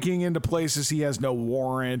 and breaking into places he has no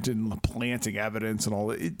warrant and planting evidence and all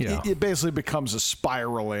that. It basically becomes a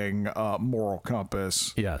spiraling moral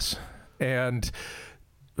compass. Yes. And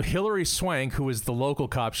Hillary Swank, who is the local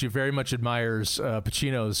cop, she very much admires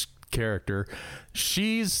Pacino's character.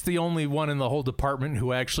 She's the only one in the whole department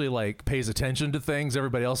who actually like pays attention to things.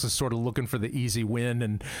 Everybody else is sort of looking for the easy win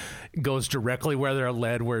and goes directly where they're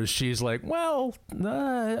led, whereas she's like, well,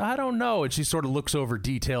 I don't know. And she sort of looks over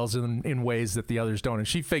details in ways that the others don't, and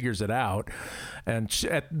she figures it out. And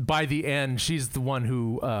by the end, she's the one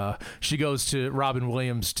who she goes to Robin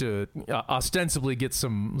Williams to ostensibly get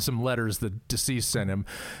some letters the deceased sent him,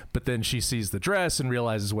 but then she sees the dress and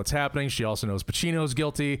realizes what's happening. She also knows Pacino's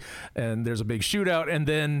guilty, and there's a big shootout, and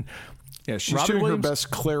then she's Robin doing Williams, her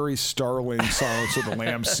best Clarice Starling Silence of the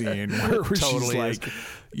Lambs scene, where totally she's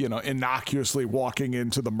like, innocuously walking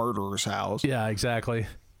into the murderer's house. Yeah, exactly.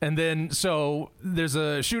 And then, so there's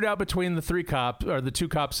a shootout between the two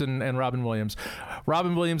cops and Robin Williams.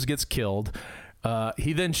 Robin Williams gets killed.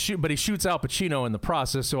 He then but he shoots Al Pacino in the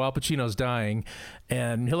process, so Al Pacino's dying,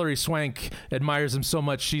 and Hillary Swank admires him so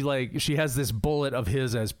much she has this bullet of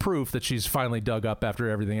his as proof that she's finally dug up after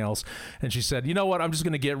everything else, and she said, you know what, I'm just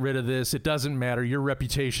going to get rid of this. It doesn't matter. Your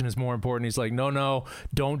reputation is more important. He's like, no,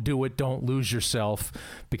 don't do it. Don't lose yourself,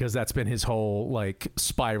 because that's been his whole like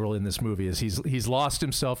spiral in this movie. Is he's lost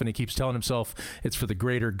himself, and he keeps telling himself it's for the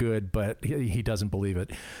greater good, but he doesn't believe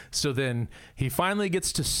it. So then he finally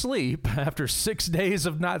gets to sleep after 6 days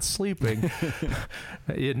of not sleeping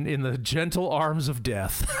in the gentle arms of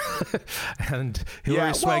death. And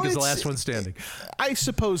Hillary Swank is the last one standing. I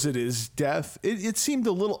suppose it is death. It seemed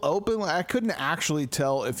a little open. I couldn't actually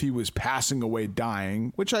tell if he was passing away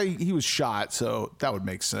dying, which he was shot, so that would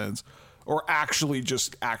make sense. Or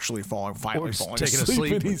finally falling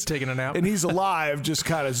asleep. And he's taking a nap. And he's alive, just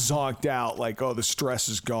kind of zonked out, like, oh, the stress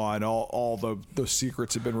is gone. All the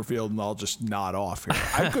secrets have been revealed, and I'll just nod off here.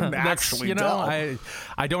 I couldn't actually tell.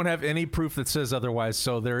 I don't have any proof that says otherwise,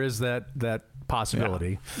 so there is that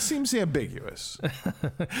possibility. Yeah. It seems ambiguous.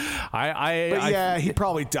 But he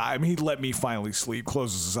probably died. I mean, he let me finally sleep,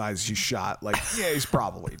 closes his eyes, he's shot. Like, yeah, he's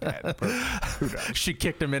probably dead. But who knows? She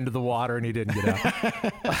kicked him into the water and he didn't get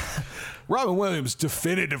out. Robin Williams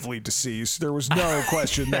definitively deceased. There was no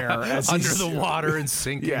question there. As under the water and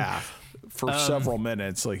sinking. Yeah. For several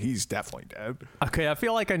minutes, like, he's definitely dead. Okay, I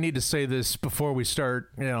feel like I need to say this before we start,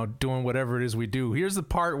 doing whatever it is we do. Here's the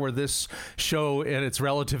part where this show and its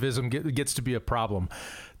relativism gets to be a problem.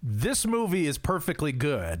 This movie is perfectly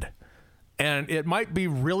good, and it might be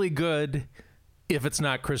really good if it's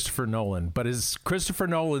not Christopher Nolan. But as Christopher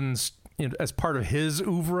Nolan's, as part of his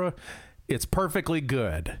oeuvre, it's perfectly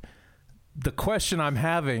good. The question I'm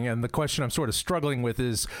having, and the question I'm sort of struggling with,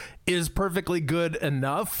 is perfectly good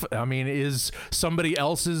enough? I mean, is somebody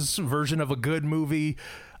else's version of a good movie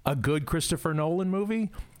a good Christopher Nolan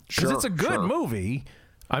movie? Because it's a good movie.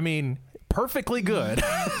 I mean, perfectly good.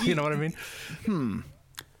 You know what I mean?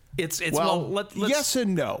 It's let's yes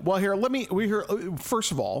and no. Well, here,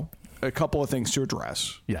 first of all, a couple of things to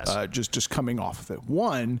address. Yes. Just coming off of it.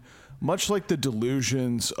 One, much like the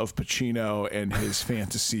delusions of Pacino and his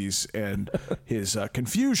fantasies and his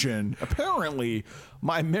confusion, apparently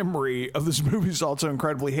my memory of this movie is also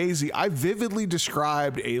incredibly hazy. I vividly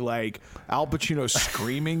described a Al Pacino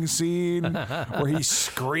screaming scene where he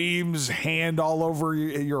screams hand all over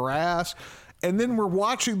your ass. And then we're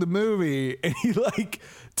watching the movie and he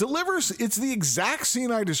delivers. It's the exact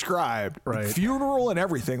scene I described. Right. Funeral and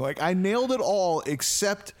everything. I nailed it all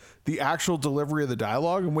except the actual delivery of the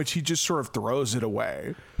dialogue, in which he just sort of throws it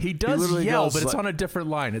away. He does yell, but it's on a different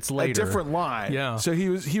line. It's later. A different line. Yeah. So he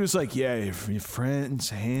was like, yeah, your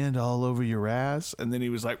friend's hand all over your ass. And then he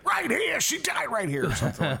was like, right here, she died right here, or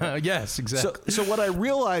something like that. Yes, exactly. So what I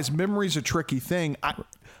realized, memory's a tricky thing.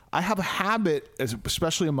 I have a habit,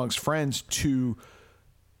 especially amongst friends,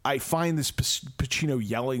 I find this Pacino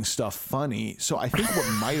yelling stuff funny. So I think what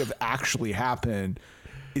might have actually happened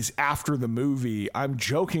is after the movie, I'm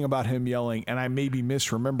joking about him yelling, and I maybe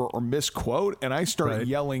misremember or misquote, and I started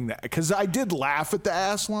yelling that because I did laugh at the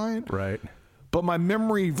ass line, right? But my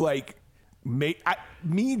memory,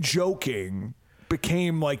 me joking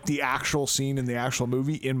became the actual scene in the actual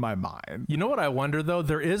movie in my mind. You know what I wonder though?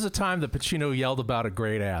 There is a time that Pacino yelled about a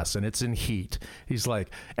great ass, and it's in Heat. He's like,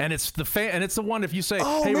 and it's the one if you say,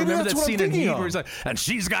 hey, remember that scene in Heat where he's like, and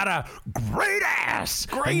she's got a great ass,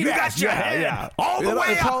 and you got your head all the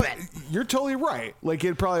way up it. You're totally right.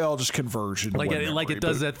 It probably all just converged. It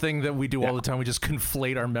does that thing that we do all the time. We just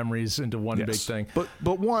conflate our memories into one big thing.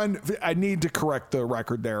 But one, I need to correct the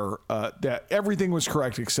record there. That everything was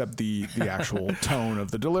correct except the actual tone of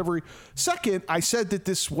the delivery. Second, I said that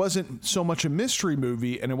this wasn't so much a mystery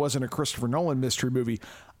movie and it wasn't a Christopher Nolan mystery movie.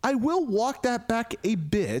 I will walk that back a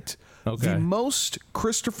bit. Okay. The most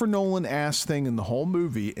Christopher Nolan-ass thing in the whole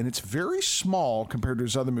movie, and it's very small compared to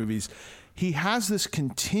his other movies, he has this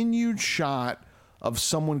continued shot of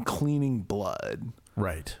someone cleaning blood.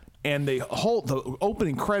 Right. And the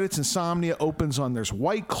opening credits, Insomnia opens on there's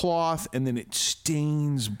white cloth, and then it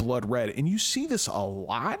stains blood red. And you see this a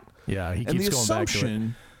lot. Yeah, he keeps and the going back to it.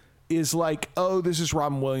 assumption is like, oh, this is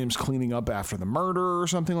Robin Williams cleaning up after the murder or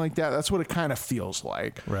something like that. That's what it kind of feels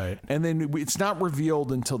like. Right. And then it's not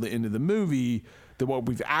revealed until the end of the movie that what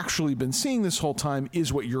we've actually been seeing this whole time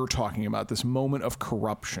is what you're talking about, this moment of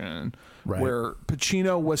corruption, where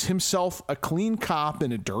Pacino was himself a clean cop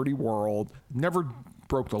in a dirty world, never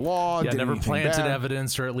broke the law, did never anything planted bad,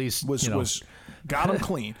 evidence, or at least was got him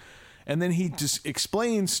clean. And then he just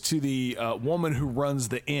explains to the woman who runs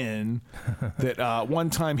the inn that one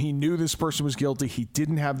time he knew this person was guilty. He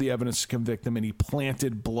didn't have the evidence to convict them, and he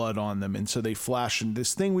planted blood on them. And so they flash. And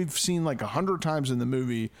this thing we've seen like 100 times in the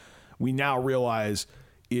movie, we now realize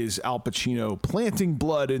is Al Pacino planting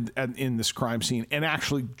blood in this crime scene and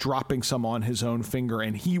actually dropping some on his own finger.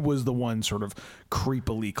 And he was the one sort of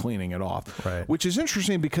creepily cleaning it off, which is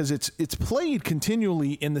interesting because it's played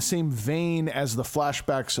continually in the same vein as the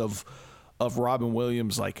flashbacks of Robin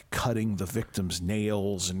Williams, like cutting the victim's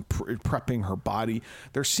nails and prepping her body.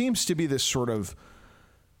 There seems to be this sort of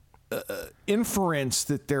inference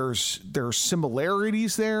that there's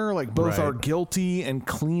similarities there, like both are guilty and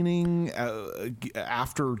cleaning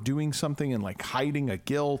after doing something and like hiding a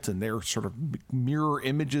guilt, and they're sort of mirror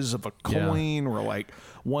images of a coin, or like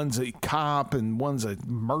one's a cop and one's a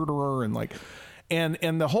murderer, and like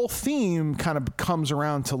and the whole theme kind of comes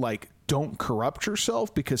around to like, don't corrupt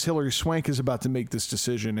yourself, because Hillary Swank is about to make this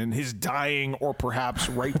decision, and his dying, or perhaps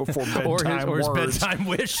right before bedtime or his bedtime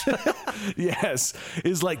wish, yes,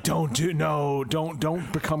 is like, don't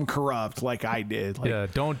become corrupt like I did.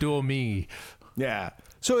 Like, don't do me. Yeah.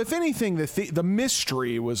 So if anything, the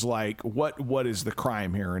mystery was like, what is the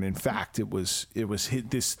crime here? And in fact, it was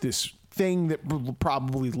this thing that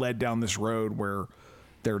probably led down this road where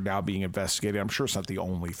they're now being investigated. I'm sure it's not the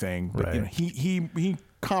only thing, but you know, he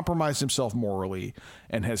compromised himself morally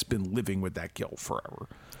and has been living with that guilt forever.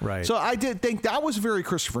 Right. So I did think that was very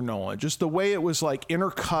Christopher Nolan, just the way it was like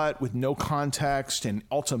intercut with no context and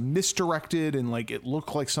also misdirected, and like it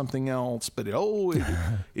looked like something else, but it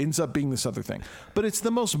ends up being this other thing. But it's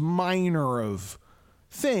the most minor of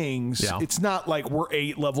things. Yeah. It's not like we're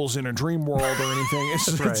 8 levels in a dream world or anything.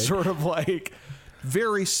 It's sort of like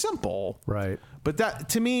very simple. Right. But that,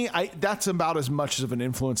 to me, that's about as much of an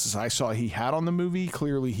influence as I saw he had on the movie.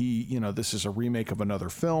 Clearly, this is a remake of another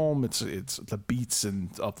film. It's the beats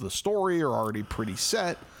of the story are already pretty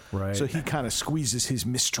set. Right. So he kind of squeezes his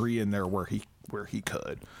mystery in there where he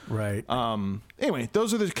could. Right. Anyway,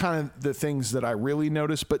 those are the kind of the things that I really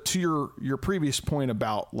noticed. But to your previous point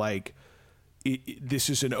about like this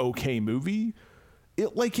is an okay movie,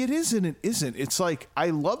 it is and it isn't. It's like, I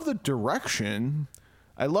love the direction.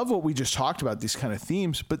 I love what we just talked about, these kind of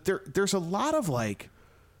themes, but there's a lot of like,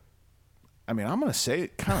 I mean, I'm going to say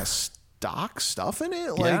it, kind of stock stuff in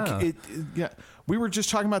it. Like we were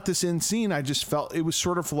just talking about this end scene. I just felt it was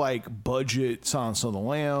sort of like budget Silence of the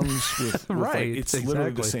Lambs with right. Like, it's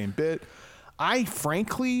literally the same bit. I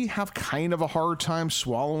frankly have kind of a hard time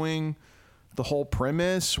swallowing the whole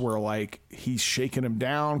premise where like he's shaking him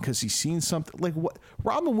down because he's seen something. Like, what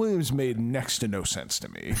Robin Williams made next to no sense to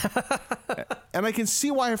me. And I can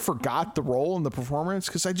see why I forgot the role and the performance,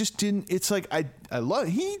 because I just didn't. It's like I love,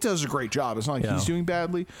 he does a great job. It's not like he's doing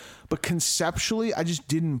badly, but conceptually I just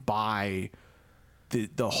didn't buy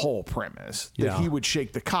the whole premise that he would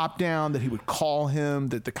shake the cop down, that he would call him,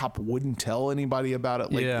 that the cop wouldn't tell anybody about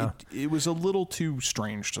it. Like it was a little too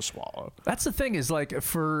strange to swallow. That's the thing, is like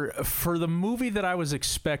for the movie that I was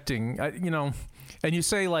expecting, and you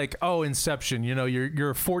say like, oh, Inception,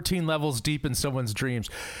 you're 14 levels deep in someone's dreams.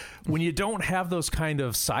 When you don't have those kind of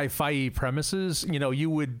sci-fi premises, you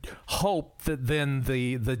would hope that then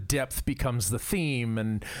the depth becomes the theme,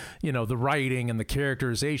 and the writing and the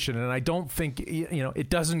characterization. And I don't think it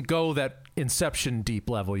doesn't go that Inception deep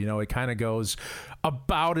level. It kind of goes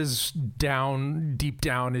about as deep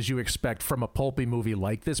down as you expect from a pulpy movie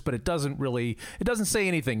like this, but it doesn't say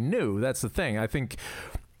anything new. That's the thing. I think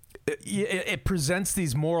it presents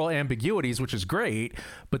these moral ambiguities, which is great,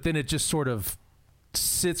 but then it just sort of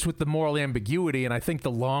sits with the moral ambiguity, and I think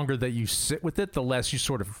the longer that you sit with it, the less you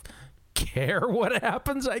sort of care what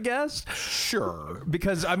happens, I guess. Sure.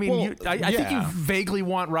 Because I mean, I think you vaguely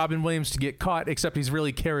want Robin Williams to get caught, except he's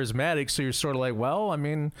really charismatic, so you're sort of like, well, I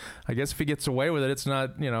mean, I guess if he gets away with it, it's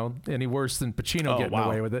not any worse than Pacino getting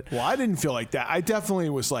away with it. Well, I didn't feel like that. I definitely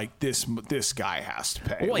was like, this guy has to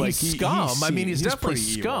pay. Well, like, he's scum. He's definitely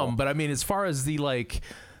scum, but I mean, as far as the like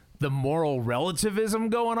the moral relativism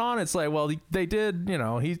going on. It's like, well, they did, you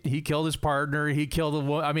know, he killed his partner, he killed a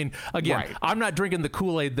woman. I mean, again, Right. I'm not drinking the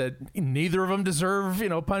Kool-Aid that neither of them deserve, you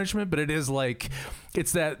know, punishment, but it is like,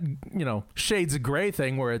 it's that, you know, shades of gray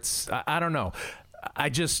thing where it's, I don't know. I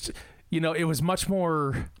just, you know, it was much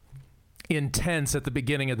more intense at the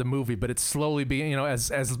beginning of the movie, but it slowly began, you know,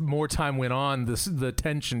 as more time went on, the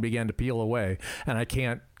tension began to peel away, and I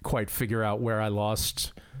can't quite figure out where I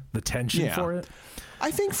lost the tension for it. I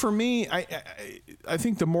think for me, I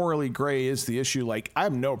think the morally gray is the issue. Like, I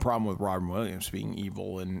have no problem with Robin Williams being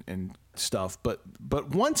evil and stuff, but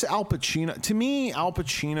once Al Pacino, to me, Al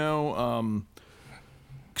Pacino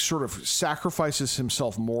sort of sacrifices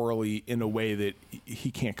himself morally in a way that he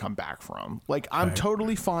can't come back from. Like, I'm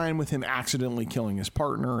totally fine with him accidentally killing his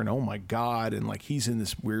partner, and oh my God, and like he's in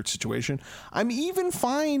this weird situation. I'm even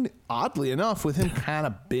fine, oddly enough, with him kind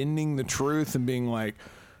of bending the truth and being like,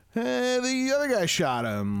 the other guy shot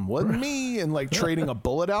him, wasn't me, and like trading a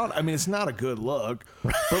bullet out. I mean, it's not a good look,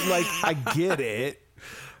 but like, I get it.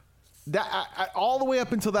 That I, all the way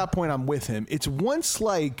up until that point, I'm with him. It's once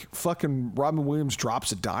like fucking Robin Williams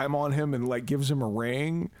drops a dime on him and like gives him a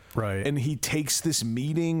ring, right? And he takes this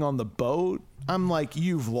meeting on the boat. I'm like,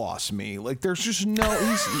 you've lost me. Like, there's just no.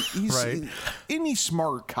 He's right. Any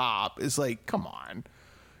smart cop is like, come on.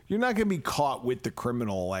 You're not going to be caught with the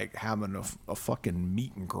criminal, like, having a fucking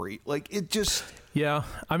meet and greet. Like, it just... Yeah,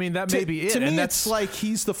 I mean, that may be it. To me, and it's like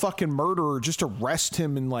he's the fucking murderer. Just arrest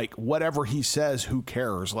him and, like, whatever he says, who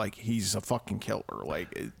cares? Like, he's a fucking killer.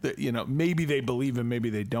 Like, you know, maybe they believe him, maybe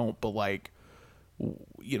they don't. But, like,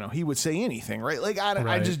 you know, he would say anything, right? Like,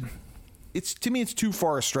 I just... It's, to me, it's too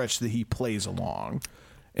far a stretch that he plays along.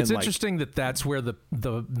 It's interesting that that's where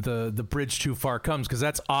the bridge too far comes, because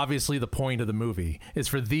that's obviously the point of the movie, is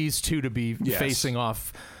for these two to be facing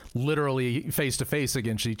off literally face to face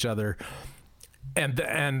against each other. And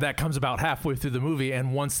that comes about halfway through the movie.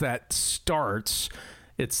 And once that starts,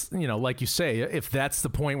 it's, you know, like you say, if that's the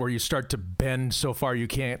point where you start to bend so far you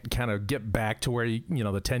can't kind of get back to where, you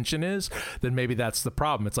know, the tension is, then maybe that's the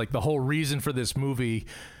problem. It's like the whole reason for this movie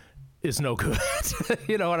is no good.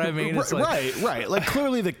 You know what I mean? It's like, right. Like,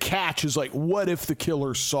 clearly the catch is like, what if the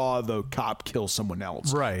killer saw the cop kill someone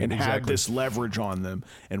else, right? And had this leverage on them,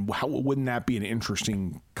 and wouldn't that be an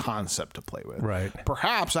interesting concept to play with? Right.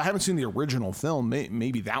 Perhaps I haven't seen the original film.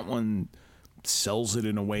 Maybe that one sells it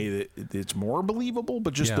in a way that it's more believable.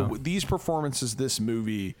 But just these performances, this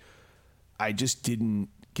movie, I just didn't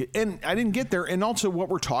get, and I didn't get there. And also, what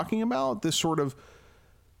we're talking about, this sort of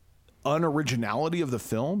unoriginality of the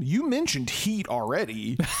film. You mentioned Heat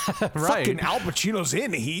already. Right. Fucking Al Pacino's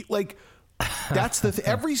in Heat. Like, that's the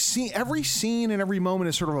every scene and every moment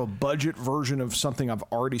is sort of a budget version of something I've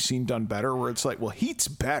already seen done better, where it's like, well, Heat's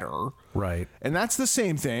better, right? And that's the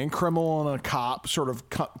same thing, criminal and a cop sort of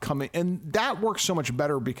coming, and that works so much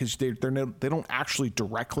better because they don't actually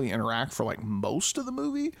directly interact for like most of the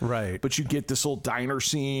movie, right? But you get this little diner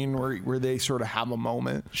scene where they sort of have a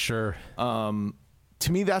moment. Sure.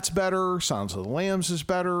 To me, that's better. Silence of the Lambs is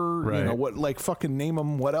better. Right. You know what? Like, fucking name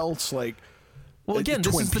them. What else? Like, well, again,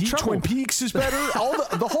 this is the trouble. Twin Peaks is better. All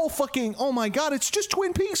the whole fucking, oh my God, it's just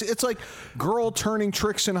Twin Peaks. It's like girl turning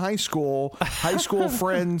tricks in high school. High school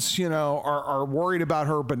friends, you know, are worried about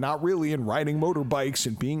her, but not really, and riding motorbikes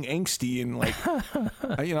and being angsty and like,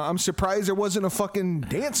 you know, I'm surprised there wasn't a fucking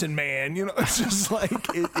dancing man. You know, it's just like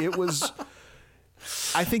it was.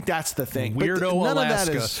 I think that's the thing. Weirdo none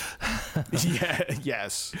Alaska. Of that is,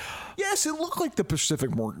 yes. It looked like the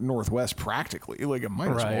Pacific Northwest practically. Like, it might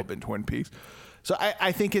as well have been Twin Peaks. So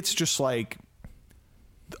I think it's just like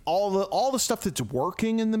all the stuff that's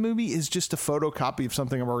working in the movie is just a photocopy of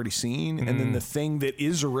something I've already seen, and then the thing that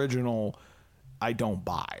is original, I don't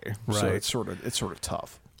buy. Right. So it's sort of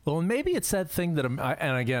tough. Well, and maybe it's that thing that,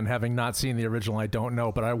 and again, having not seen the original, I don't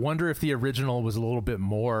know, but I wonder if the original was a little bit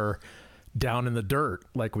more down in the dirt,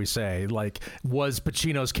 like we say. Like, was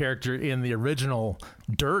Pacino's character in the original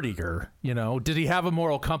dirtier? You know, did he have a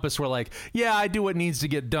moral compass where, like, yeah, I do what needs to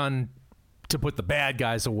get done to put the bad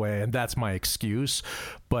guys away, and that's my excuse?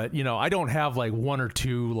 But, you know, I don't have like one or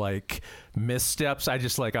two like missteps. I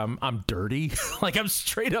just like I'm dirty. Like, I'm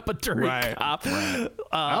straight up a dirty cop. Right.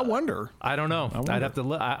 I wonder. I don't know. I'd have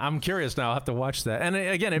to. I'm curious now. I'll have to watch that. And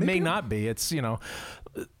again, it may not be. It's, you know,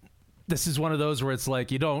 this is one of those where it's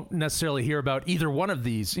like you don't necessarily hear about either one of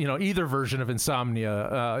these, you know, either version of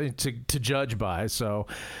Insomnia to judge by. So,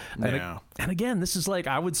 and again, this is like,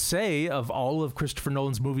 I would say, of all of Christopher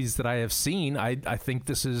Nolan's movies that I have seen, I think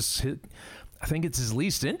this is, I think it's his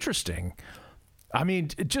least interesting. I mean,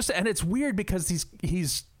 and it's weird because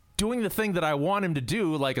he's doing the thing that I want him to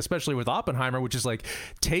do, like especially with Oppenheimer, which is like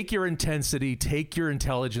take your intensity, take your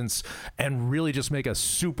intelligence, and really just make a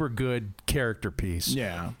super good character piece.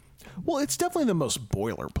 Yeah. Well, it's definitely the most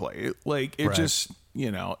boilerplate. Like, it just,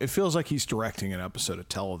 it feels like he's directing an episode of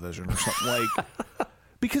television or something. Like,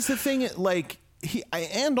 because the thing, like, he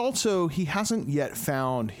hasn't yet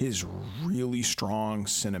found his really strong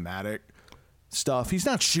cinematic stuff. He's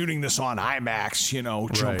not shooting this on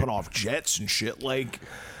IMAX, jumping off jets and shit. Like,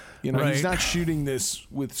 he's not shooting this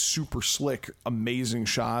with super slick, amazing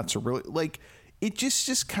shots or really, like, it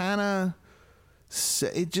just kind of,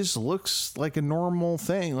 it just looks like a normal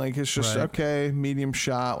thing. Like, it's just okay, medium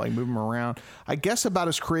shot, like moving around. I guess about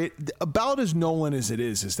as Nolan as it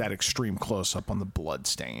is that extreme close up on the blood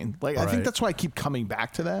stain. Like, I think that's why I keep coming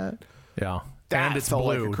back to that. Yeah. And it's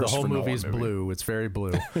blue. Like the whole movie's blue. It's very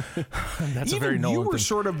blue. That's a very Nolan you were thing.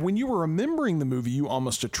 Sort of, when you were remembering the movie, you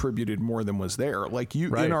almost attributed more than was there. Like,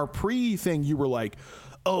 you in our pre-thing, you were like,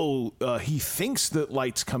 he thinks that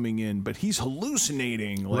light's coming in, but he's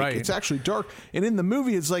hallucinating. Like, it's actually dark. And in the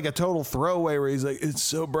movie, it's like a total throwaway where he's like, it's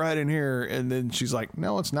so bright in here. And then she's like,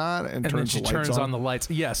 no, it's not. And then she turns on the lights.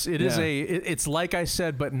 Yes, it is it's like I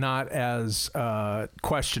said, but not as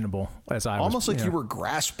questionable as I was. Almost like you were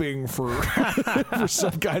grasping for for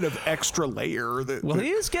some kind of extra layer. Well,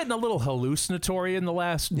 he is getting a little hallucinatory in the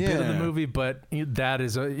last bit of the movie, but that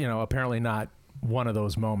is apparently not one of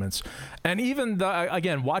those moments. And even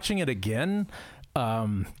again, watching it again,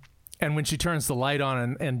 and when she turns the light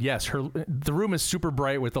on, and yes, the room is super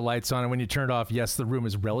bright with the lights on, and when you turn it off, yes, the room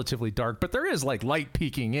is relatively dark, but there is like light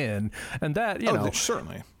peeking in, and that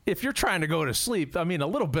certainly, if you're trying to go to sleep, I mean, a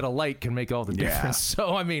little bit of light can make all the difference.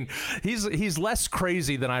 So I mean, he's less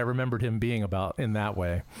crazy than I remembered him being about in that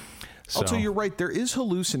way. Also, you're right. There is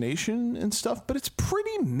hallucination and stuff, but it's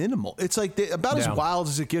pretty minimal. It's like about as wild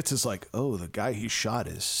as it gets. It's like, the guy he shot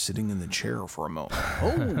is sitting in the chair for a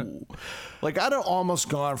moment. Like, I'd have almost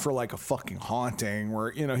gone for like a fucking haunting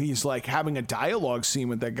where, he's like having a dialogue scene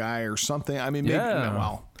with that guy or something. I mean,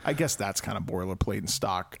 maybe, I guess that's kind of boilerplate and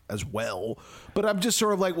stock as well. But I'm just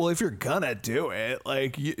sort of like, well, if you're gonna do it,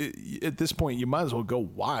 like at this point, you might as well go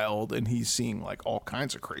wild. And he's seeing like all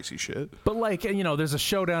kinds of crazy shit. But like, there's a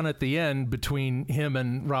showdown at the end between him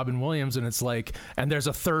and Robin Williams, and it's like, and there's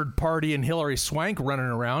a third party and Hillary Swank running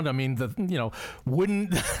around. I mean,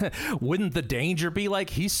 wouldn't the danger be like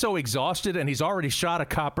he's so exhausted and he's already shot a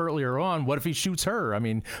cop earlier on? What if he shoots her? I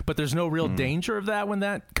mean, but there's no real danger of that when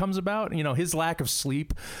that comes about. His lack of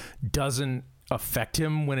sleep doesn't affect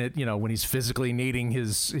him when when he's physically needing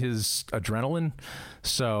his adrenaline.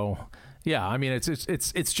 So yeah, I mean,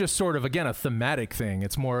 it's just sort of, again, a thematic thing.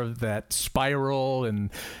 It's more of that spiral,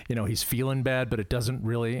 and he's feeling bad, but it doesn't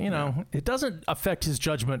really, it doesn't affect his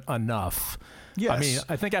judgment enough. Yes. I mean,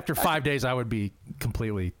 I think after 5 days, I would be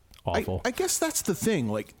completely awful. I guess that's the thing.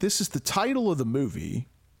 Like, this is the title of the movie.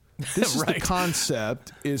 This is the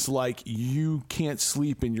concept, is like, you can't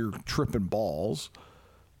sleep and you're tripping balls.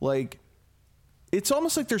 Like, it's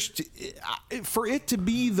almost like there's, for it to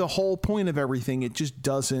be the whole point of everything, it just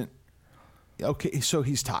doesn't. Okay, so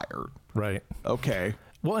he's tired. Right. Okay.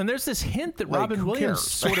 Well, and there's this hint that Robin Williams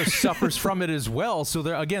sort of suffers from it as well. So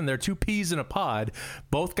they're two peas in a pod.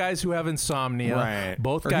 Both guys who have insomnia.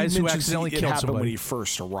 Both guys who accidentally killed somebody when he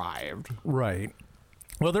first arrived. Right.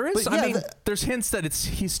 Well, there is. There's hints that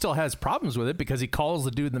he still has problems with it, because he calls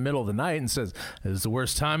the dude in the middle of the night and says, "This is the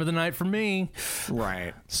worst time of the night for me."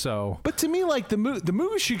 Right. So, but to me, like the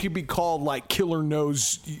movie should be called like "Killer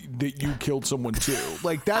Knows That You Killed Someone Too."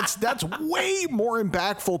 Like that's way more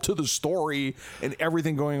impactful to the story and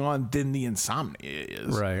everything going on than the insomnia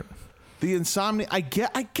is. Right. The insomnia. I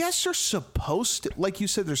guess they're supposed to, like you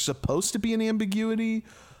said, there's supposed to be an ambiguity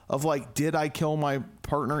of like, did I kill my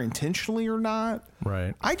partner intentionally or not?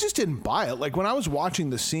 Right. I just didn't buy it. Like, when I was watching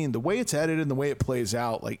the scene, the way it's edited and the way it plays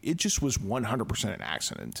out, like, it just was 100% an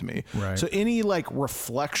accident to me. Right. So any like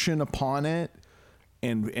reflection upon it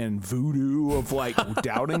and voodoo of like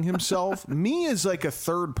doubting himself, me as like a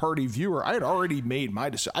third party viewer, I had already made my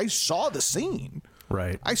decision. I saw the scene.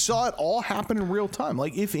 Right. I saw it all happen in real time.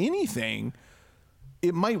 Like, if anything,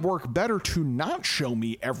 it might work better to not show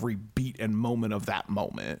me every beat and moment of that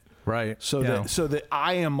moment. Right. So that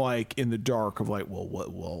I am like in the dark of like,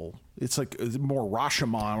 well, it's like more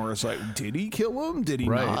Rashomon, where it's like, did he kill him? Did he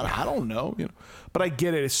not? I don't know. But I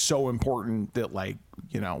get it. It's so important that, like,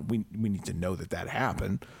 we need to know that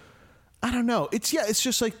happened. I don't know. It's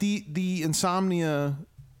just like the insomnia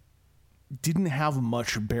didn't have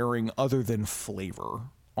much bearing other than flavor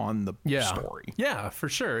on the story. Yeah, for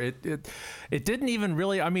sure. It didn't even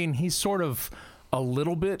really, I mean, he's sort of a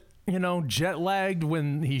little bit jet lagged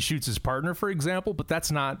when he shoots his partner, for example, but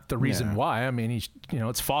that's not the reason why. I mean,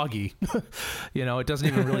 it's foggy. It doesn't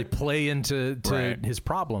even really play into his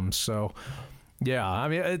problems. So, yeah, I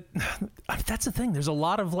mean, that's the thing. There's a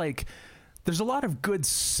lot of good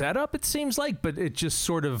setup, it seems like, but it just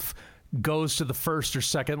sort of goes to the first or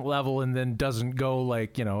second level and then doesn't go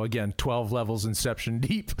again, 12 levels Inception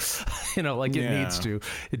deep, it needs to.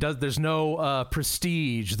 It does. There's no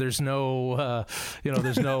prestige. There's no,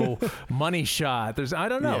 there's no money shot. I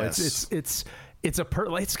don't know. Yes.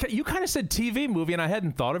 You kind of said TV movie, and I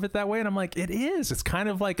hadn't thought of it that way. And I'm like, it is. It's kind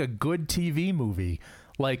of like a good TV movie.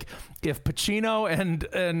 Like if Pacino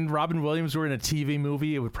and Robin Williams were in a TV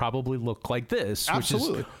movie, it would probably look like this.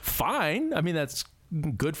 Absolutely. Which is fine. I mean, that's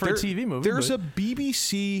good for a TV movie. There's a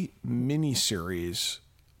BBC miniseries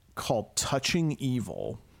called Touching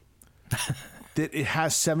Evil that it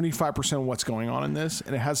has 75% of what's going on in this,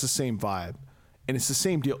 and it has the same vibe, and it's the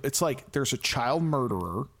same deal. It's like there's a child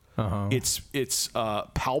murderer. It's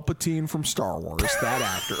Palpatine from Star Wars, that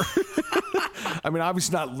actor. I mean,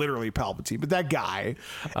 obviously not literally Palpatine, but that guy.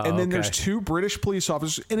 And then there's two British police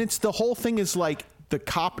officers, and the whole thing is like the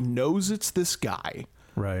cop knows it's this guy.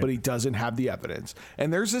 Right. But he doesn't have the evidence.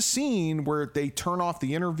 And there's a scene where they turn off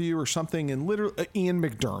the interview or something, and literally Ian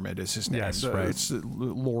McDermott is his name. Yes, right. It's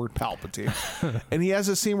Lord Palpatine. And he has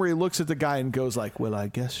a scene where he looks at the guy and goes like, well, I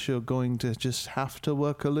guess you're going to just have to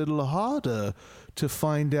work a little harder to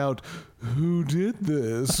find out who did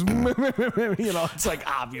this. It's like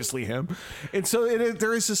obviously him. And so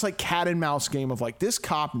there is this like cat and mouse game of like, this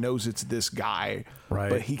cop knows it's this guy, right,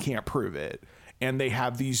 but he can't prove it. And they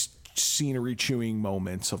have these scenery chewing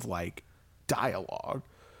moments of like dialogue.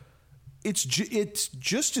 It's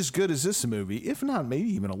just as good as this movie, if not maybe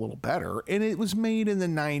even a little better. And it was made in the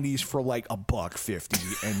 90s for like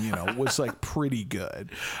 $1.50 and was like pretty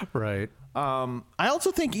good. Right. I also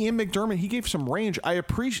think Ian McDermott, he gave some range. I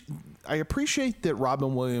appreciate that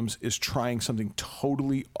Robin Williams is trying something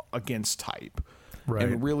totally against type. Right.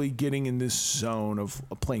 And really getting in this zone of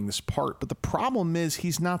playing this part. But the problem is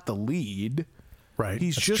he's not the lead. Right.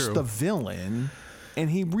 He's just the villain,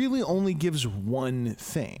 and he really only gives one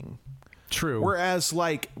thing. True. Whereas,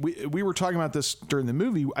 like, we were talking about this during the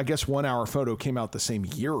movie. I guess 1 Hour Photo came out the same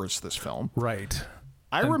year as this film. Right.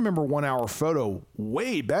 I remember 1 Hour Photo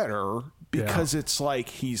way better because it's like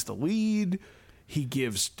he's the lead. He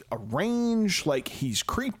gives a range. Like, he's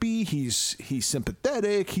creepy. He's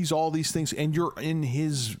sympathetic. He's all these things. And you're in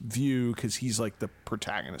his view because he's like the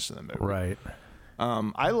protagonist in the movie. Right.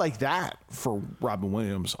 I like that for Robin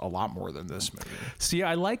Williams a lot more than this movie. See,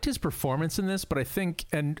 I liked his performance in this, but I think,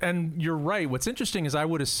 and you're right. What's interesting is I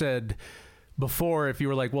would have said before, if you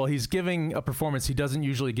were like, well, he's giving a performance he doesn't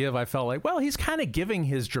usually give, I felt like, well, he's kind of giving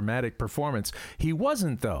his dramatic performance. He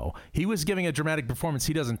wasn't, though. He was giving a dramatic performance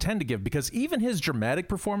he doesn't tend to give, because even his dramatic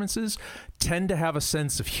performances tend to have a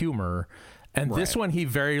sense of humor. And this one, he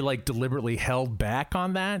very deliberately held back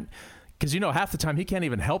on that. Because, half the time he can't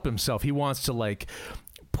even help himself. He wants to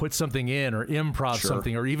put something in or improv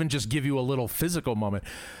something, or even just give you a little physical moment.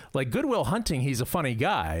 Like Good Will Hunting, he's a funny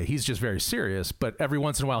guy. He's just very serious. But every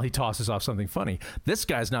once in a while he tosses off something funny. This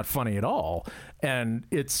guy's not funny at all. And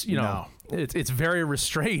it's, it's very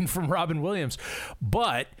restrained from Robin Williams.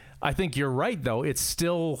 But I think you're right, though. It's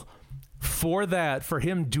still... For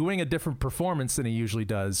him doing a different performance than he usually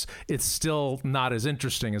does, it's still not as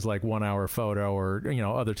interesting as 1 Hour Photo or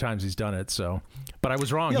other times he's done it. So, but I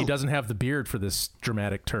was wrong. He doesn't have the beard for this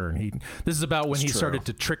dramatic turn. This is about when he started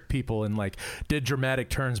to trick people and did dramatic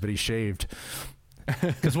turns, but he shaved.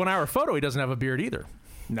 Because 1 Hour Photo, he doesn't have a beard either.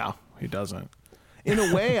 No, he doesn't. In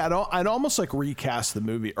a way, I'd almost recast the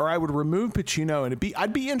movie, or I would remove Pacino, and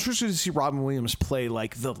I'd be interested to see Robin Williams play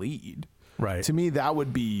the lead. Right. To me, that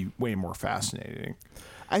would be way more fascinating.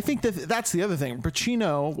 I think that's the other thing.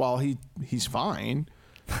 Pacino, while he's fine,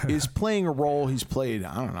 is playing a role he's played,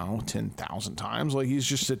 I don't know, 10,000 times. He's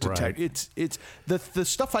just a detective. Right. It's the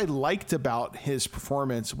stuff I liked about his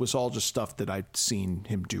performance was all just stuff that I'd seen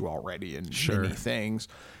him do already in many things.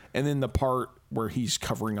 And then the part where he's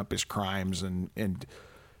covering up his crimes and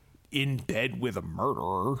in bed with a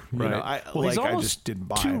murderer. I just didn't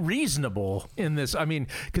buy too reasonable in this. I mean,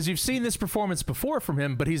 because you've seen this performance before from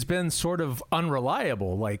him, but he's been sort of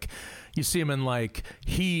unreliable. You see him in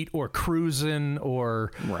Heat or Cruisin'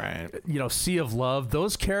 or Sea of Love.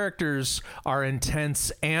 Those characters are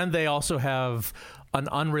intense, and they also have an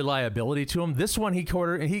unreliability to him. This one,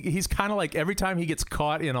 he's kind of every time he gets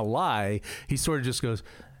caught in a lie, he sort of just goes,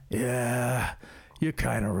 yeah. you're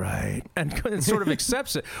kind of right, and sort of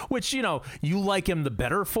accepts it, which, you know, you like him the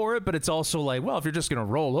better for it, but it's also like, well, if you're just gonna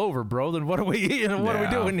roll over, bro, then what are we what are we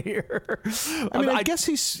doing here? I mean, I guess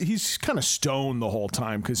he's kind of stoned the whole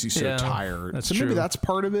time because he's so tired. That's so true. Maybe that's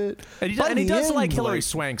part of it. And he does like Hillary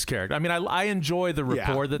Swank's character. I mean, I enjoy the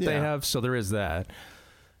rapport that they have, so there is that.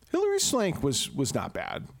 Hillary Swank was not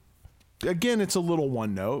bad. Again, it's a little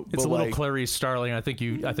one note. It's a little Clarice Starling. I think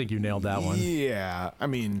you nailed that one. Yeah, I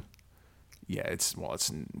mean, yeah, it's not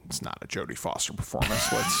a Jodie Foster performance.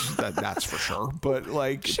 That's for sure. But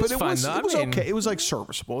like, She's it fine, was though. okay. It was like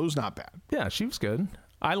serviceable. It was not bad. Yeah, she was good.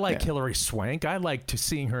 I like Hillary Swank. I liked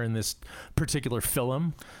seeing her in this particular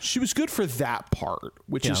film. She was good for that part,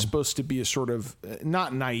 which is supposed to be a sort of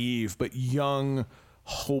not naive but young,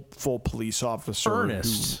 hopeful police officer.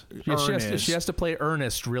 Ernest. She has to play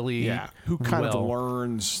Ernest really. Yeah, who kind of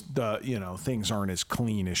learns things aren't as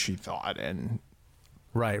clean as she thought, and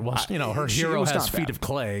right. Well, her hero has feet of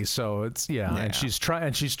clay, so it's and she's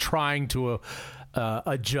trying to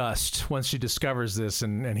adjust once she discovers this,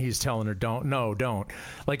 and he's telling her don't.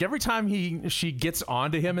 Like every time she gets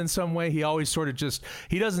onto him in some way, he always sort of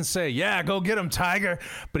he doesn't say, yeah, go get him, tiger,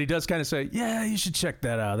 but he does kind of say, yeah, you should check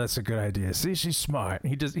that out, that's a good idea, see, she's smart.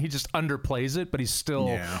 He just underplays it, but he's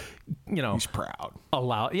still he's proud.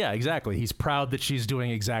 Exactly, he's proud that she's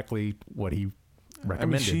doing exactly what he recommended. I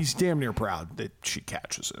mean, she's damn near proud that she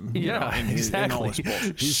catches him. Exactly. In all his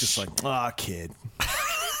bullshit. He's just like, kid,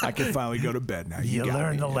 I can finally go to bed now. You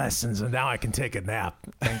learn the lessons, and now I can take a nap.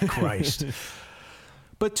 Thank Christ.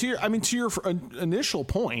 But to your initial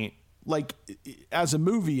point, like as a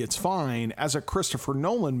movie, it's fine. As a Christopher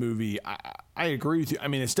Nolan movie, I agree with you. I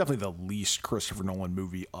mean, it's definitely the least Christopher Nolan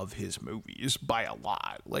movie of his movies by a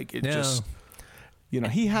lot. Like it just,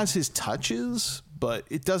 he has his touches, but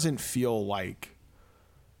it doesn't feel like.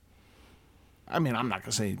 I mean, I'm not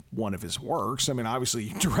going to say one of his works. I mean, obviously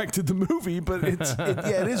he directed the movie, but it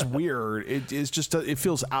is weird. It is just it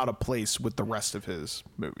feels out of place with the rest of his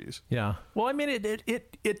movies. Yeah. Well, I mean,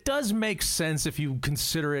 it does make sense if you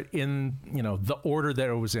consider it in, the order that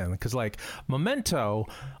it was in. Because like Memento,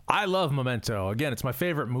 I love Memento. Again, it's my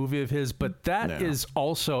favorite movie of his, but that is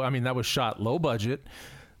also, I mean, that was shot low budget.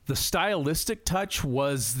 The stylistic touch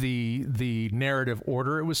was the narrative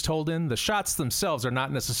order it was told in. The shots themselves are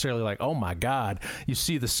not necessarily like, oh my God, you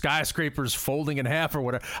see the skyscrapers folding in half or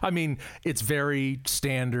whatever. I mean, it's very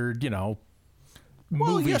standard,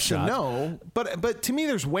 movie yes shot. And no, but to me,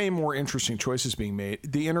 there's way more interesting choices being made.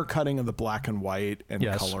 The intercutting of the black and white and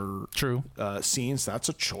color scenes, that's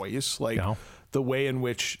a choice. Like the way in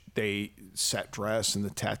which they set dress and the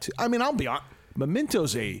tattoo. I mean, I'll be honest.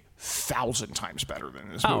 Memento's 1,000 times better than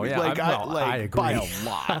this movie. Oh, yeah. I agree. By a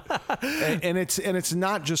lot. and it's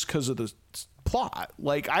not just because of the plot.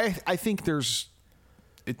 Like I think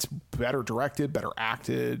it's better directed, better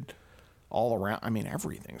acted, all around. I mean,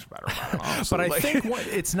 everything's better about it, honestly. But I think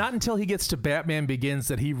it's not until he gets to Batman Begins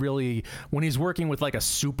that he really, when he's working with like a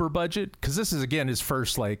super budget, because this is again his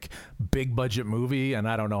first like big budget movie, and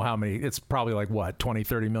I don't know how many. It's probably like what,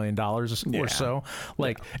 $20-30 million or so.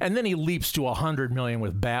 Like, and then he leaps to $100 million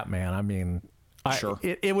with Batman. I mean. Sure.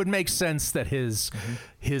 It would make sense that his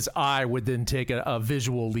eye would then take a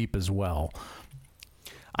visual leap as well.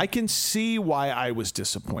 I can see why I was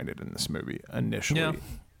disappointed in this movie initially. Yeah.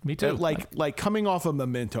 Me too. Like coming off of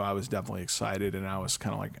Memento, I was definitely excited, and I was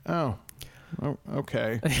kind of like, oh,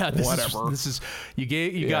 okay, whatever.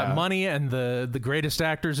 You got money and the greatest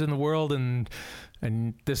actors in the world, and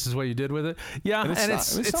this is what you did with it. Yeah, and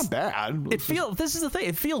it's not bad. This is the thing.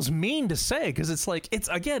 It feels mean to say because it's like it's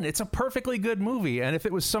a perfectly good movie, and if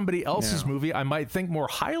it was somebody else's movie, I might think more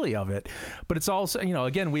highly of it. But it's also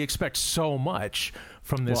again, we expect so much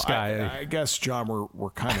from this guy. I guess, John, we're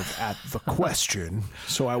kind of at the question,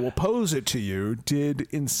 so I will pose it to you: did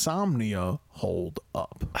Insomnia hold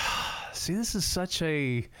up? See, this is such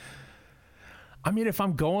a. I mean, if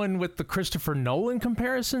I'm going with the Christopher Nolan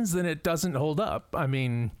comparisons, then it doesn't hold up. I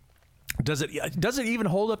mean, does it even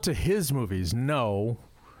hold up to his movies? No.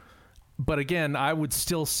 But again, I would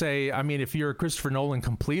still say, I mean, if you're a Christopher Nolan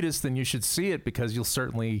completist, then you should see it because you'll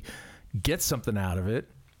certainly get something out of it.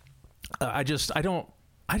 I just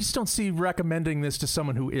don't see recommending this to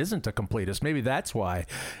someone who isn't a completist. Maybe that's why.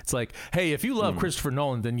 It's like, hey, if you love Christopher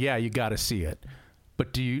Nolan, then yeah, you got to see it.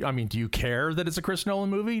 But do you care that it's a Chris Nolan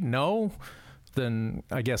movie? No. Then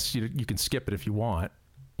I guess you can skip it if you want.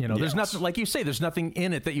 There's nothing, like you say, there's nothing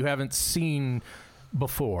in it that you haven't seen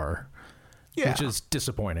before, which is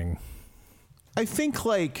disappointing. I think,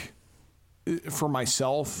 like, for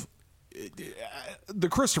myself, the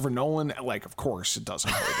Christopher Nolan, like, of course it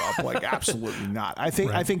doesn't hold up. Like, absolutely not. I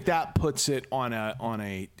think that puts it on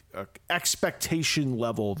a expectation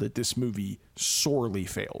level that this movie sorely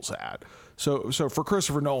fails at. So for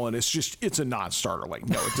Christopher Nolan, it's a non-starter. Like,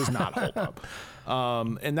 no, it does not hold up.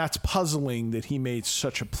 And that's puzzling that he made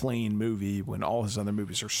such a plain movie when all his other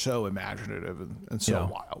movies are so imaginative and so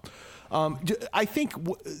wild. I think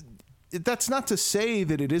that's not to say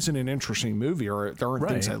that it isn't an interesting movie or there aren't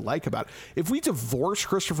things I like about it. If we divorce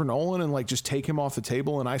Christopher Nolan and like just take him off the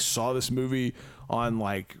table, and I saw this movie on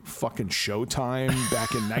like fucking Showtime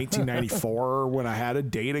back in 1994 when I had a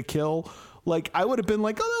day to kill, like I would have been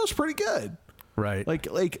like, oh, that was pretty good. Right.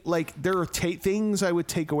 Like there are things I would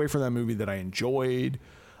take away from that movie that I enjoyed.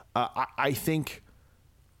 I think,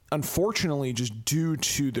 unfortunately, just due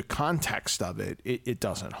to the context of it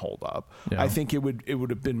doesn't hold up. Yeah. I think it would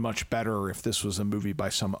have been much better if this was a movie by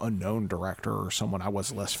some unknown director or someone I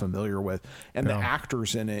was less familiar with. And the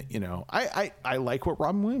actors in it, I like what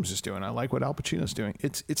Robin Williams is doing. I like what Al Pacino's doing.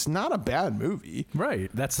 It's not a bad movie. Right.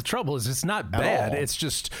 That's the trouble. Is it's not bad. It's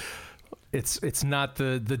just it's not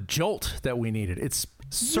the jolt that we needed. It's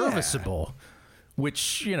serviceable. Yeah.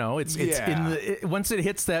 Which, it's in the once it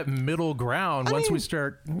hits that middle ground, we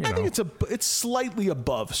start, I think it's slightly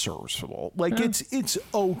above serviceable. Like it's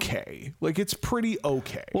okay. Like it's pretty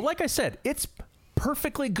okay. Well, like I said, it's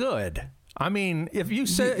perfectly good. I mean, if you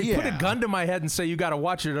put a gun to my head and say you got to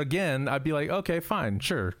watch it again, I'd be like, okay, fine,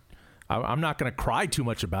 sure. I'm not going to cry too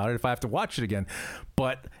much about it if I have to watch it again.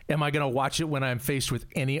 But am I going to watch it when I'm faced with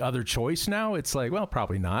any other choice now? It's like, well,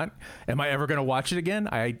 probably not. Am I ever going to watch it again?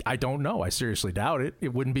 I don't know. I seriously doubt it.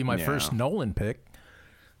 It wouldn't be my first Nolan pick.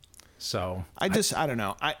 So I don't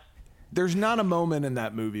know. There's not a moment in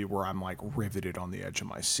that movie where I'm like riveted on the edge of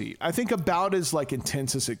my seat. I think about as like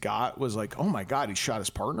intense as it got was like, oh my God, he shot his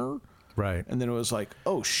partner. Right. And then it was like,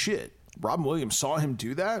 oh shit, Robin Williams saw him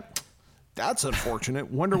do that. That's unfortunate.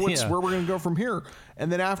 Wonder where we're going to go from here. And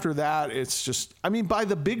then after that, it's just, I mean, by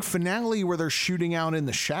the big finale where they're shooting out in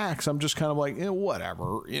the shacks, I'm just kind of like,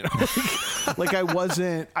 whatever, like I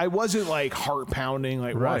wasn't like heart pounding,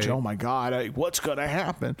 like, watch, oh my God, what's going to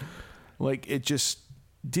happen? Like it just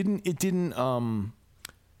didn't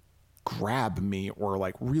grab me or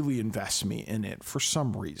like really invest me in it for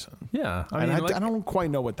some reason. Yeah. I don't quite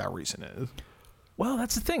know what that reason is. Well,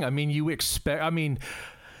 that's the thing. I mean,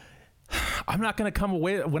 I'm not going to come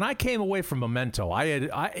away. When I came away from Memento,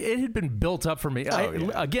 it had been built up for me.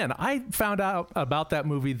 I found out about that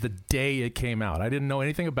movie the day it came out. I didn't know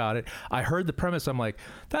anything about it. I heard the premise. I'm like,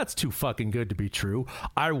 that's too fucking good to be true.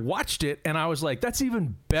 I watched it and I was like, that's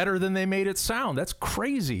even better than they made it sound. That's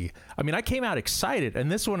crazy. I mean, I came out excited,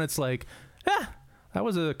 and this one, it's like, that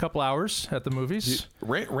was a couple hours at the movies.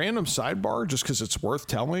 Random sidebar, just because it's worth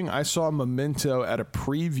telling. I saw Memento at a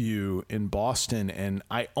preview in Boston, and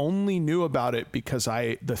I only knew about it because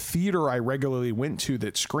the theater I regularly went to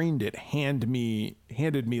that screened it handed me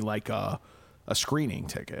like a screening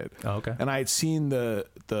ticket. Oh, okay. And I had seen the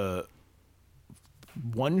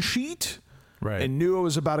one sheet. Right. And knew it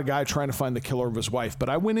was about a guy trying to find the killer of his wife. But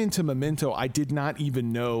I went into Memento. I did not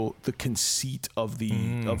even know the conceit of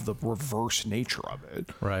the reverse nature of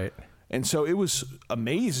it. Right. And so it was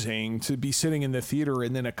amazing to be sitting in the theater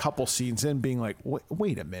and then a couple scenes in being like,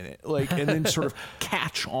 wait a minute. Like, and then sort of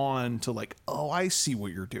catch on to like, oh, I see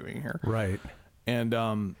what you're doing here. Right. And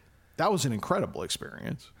that was an incredible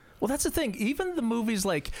experience. Well, that's the thing. Even the movies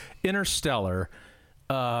like Interstellar,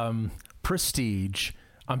 Prestige,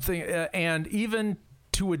 I'm thinking, and even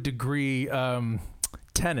to a degree,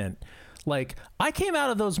 Tenet. Like, I came out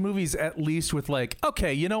of those movies at least with like,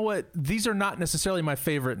 okay, you know what? These are not necessarily my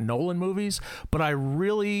favorite Nolan movies, but I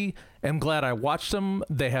really am glad I watched them.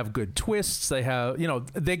 They have good twists. They have,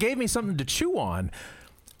 they gave me something to chew on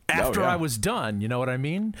after I was done. You know what I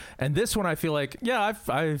mean? And this one, I feel like,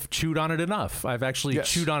 I've chewed on it enough. I've actually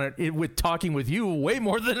chewed on it with talking with you way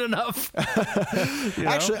more than enough.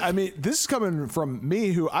 Actually, I mean, this is coming from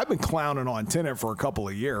me, who I've been clowning on Tenet for a couple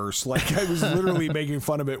of years. Like, I was literally making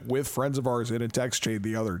fun of it with friends of ours in a text chain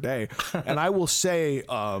the other day. And I will say,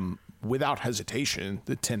 without hesitation,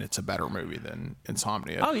 that Tenet's a better movie than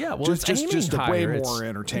Insomnia. Oh yeah, well, just way more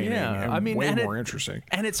entertaining. Yeah, I mean, way more interesting.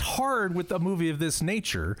 And it's hard with a movie of this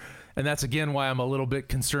nature, And that's, again, why I'm a little bit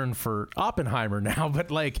concerned for Oppenheimer now.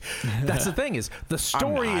 But, like, that's the thing is, the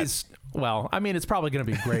story is, well, I mean, it's probably going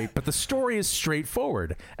to be great, but the story is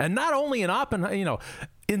straightforward. And not only in Oppenheimer,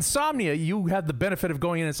 Insomnia, you had the benefit of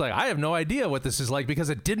going in. It's like, I have no idea what this is like because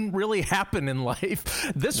it didn't really happen in life.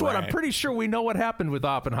 This one, I'm pretty sure we know what happened with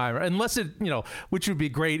Oppenheimer, unless it, which would be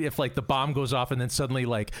great if like the bomb goes off and then suddenly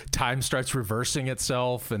like time starts reversing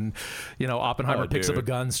itself and, Oppenheimer picks up a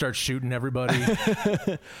gun, starts shooting everybody.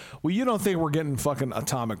 Well, you don't think we're getting fucking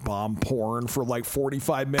atomic bomb porn for like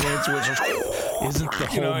 45 minutes? Which isn't the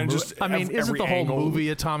whole isn't the whole movie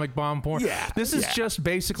atomic bomb porn? Yeah. This is just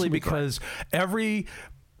basically because every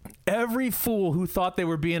fool who thought they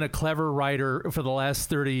were being a clever writer for the last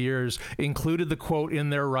 30 years included the quote in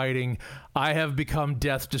their writing, "I have become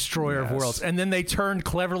death, destroyer of worlds." And then they turned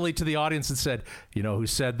cleverly to the audience and said, you know who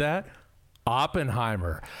said that?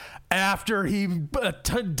 Oppenheimer. After he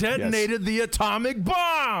detonated the atomic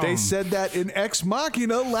bomb. They said that in Ex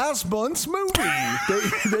Machina, last month's movie.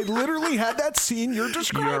 they literally had that scene you're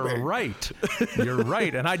describing. You're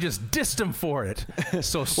right. And I just dissed him for it.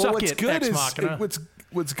 So suck it, Ex Machina.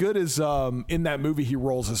 What's good is in that movie, he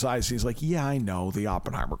rolls his eyes. He's like, yeah, I know the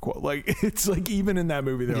Oppenheimer quote. Like, it's like even in that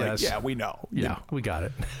movie, they're like, yeah, we know. Yeah, we got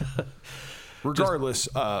it. Regardless,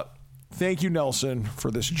 thank you, Nelson, for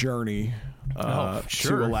this journey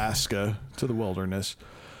to Alaska, to the wilderness.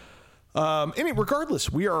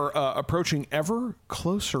 Regardless, we are approaching ever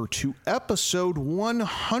closer to episode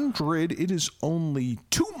 100. It is only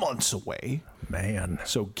 2 months away. Man.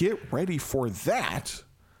 So get ready for that.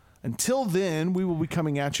 Until then, we will be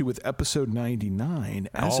coming at you with episode 99.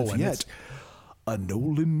 As of yet, a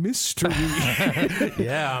Nolan mystery.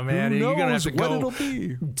 Yeah, man. You're going to have to go it'll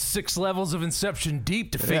be. 6 levels of Inception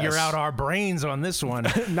deep to figure out our brains on this one.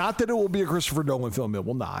 Not that it will be a Christopher Nolan film. It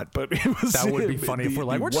will not. But that would be funny if we're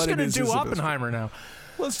like, we're just going to do Oppenheimer now.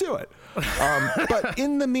 Let's do it. But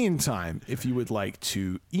in the meantime, if you would like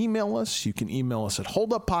to email us, you can email us at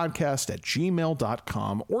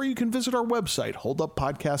holduppodcast@gmail.com, or you can visit our website,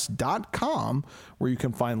 holduppodcast.com, where you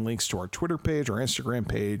can find links to our Twitter page, our Instagram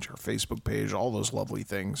page, our Facebook page, all those lovely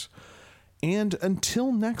things. And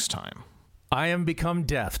until next time, I am become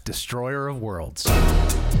death, destroyer of worlds.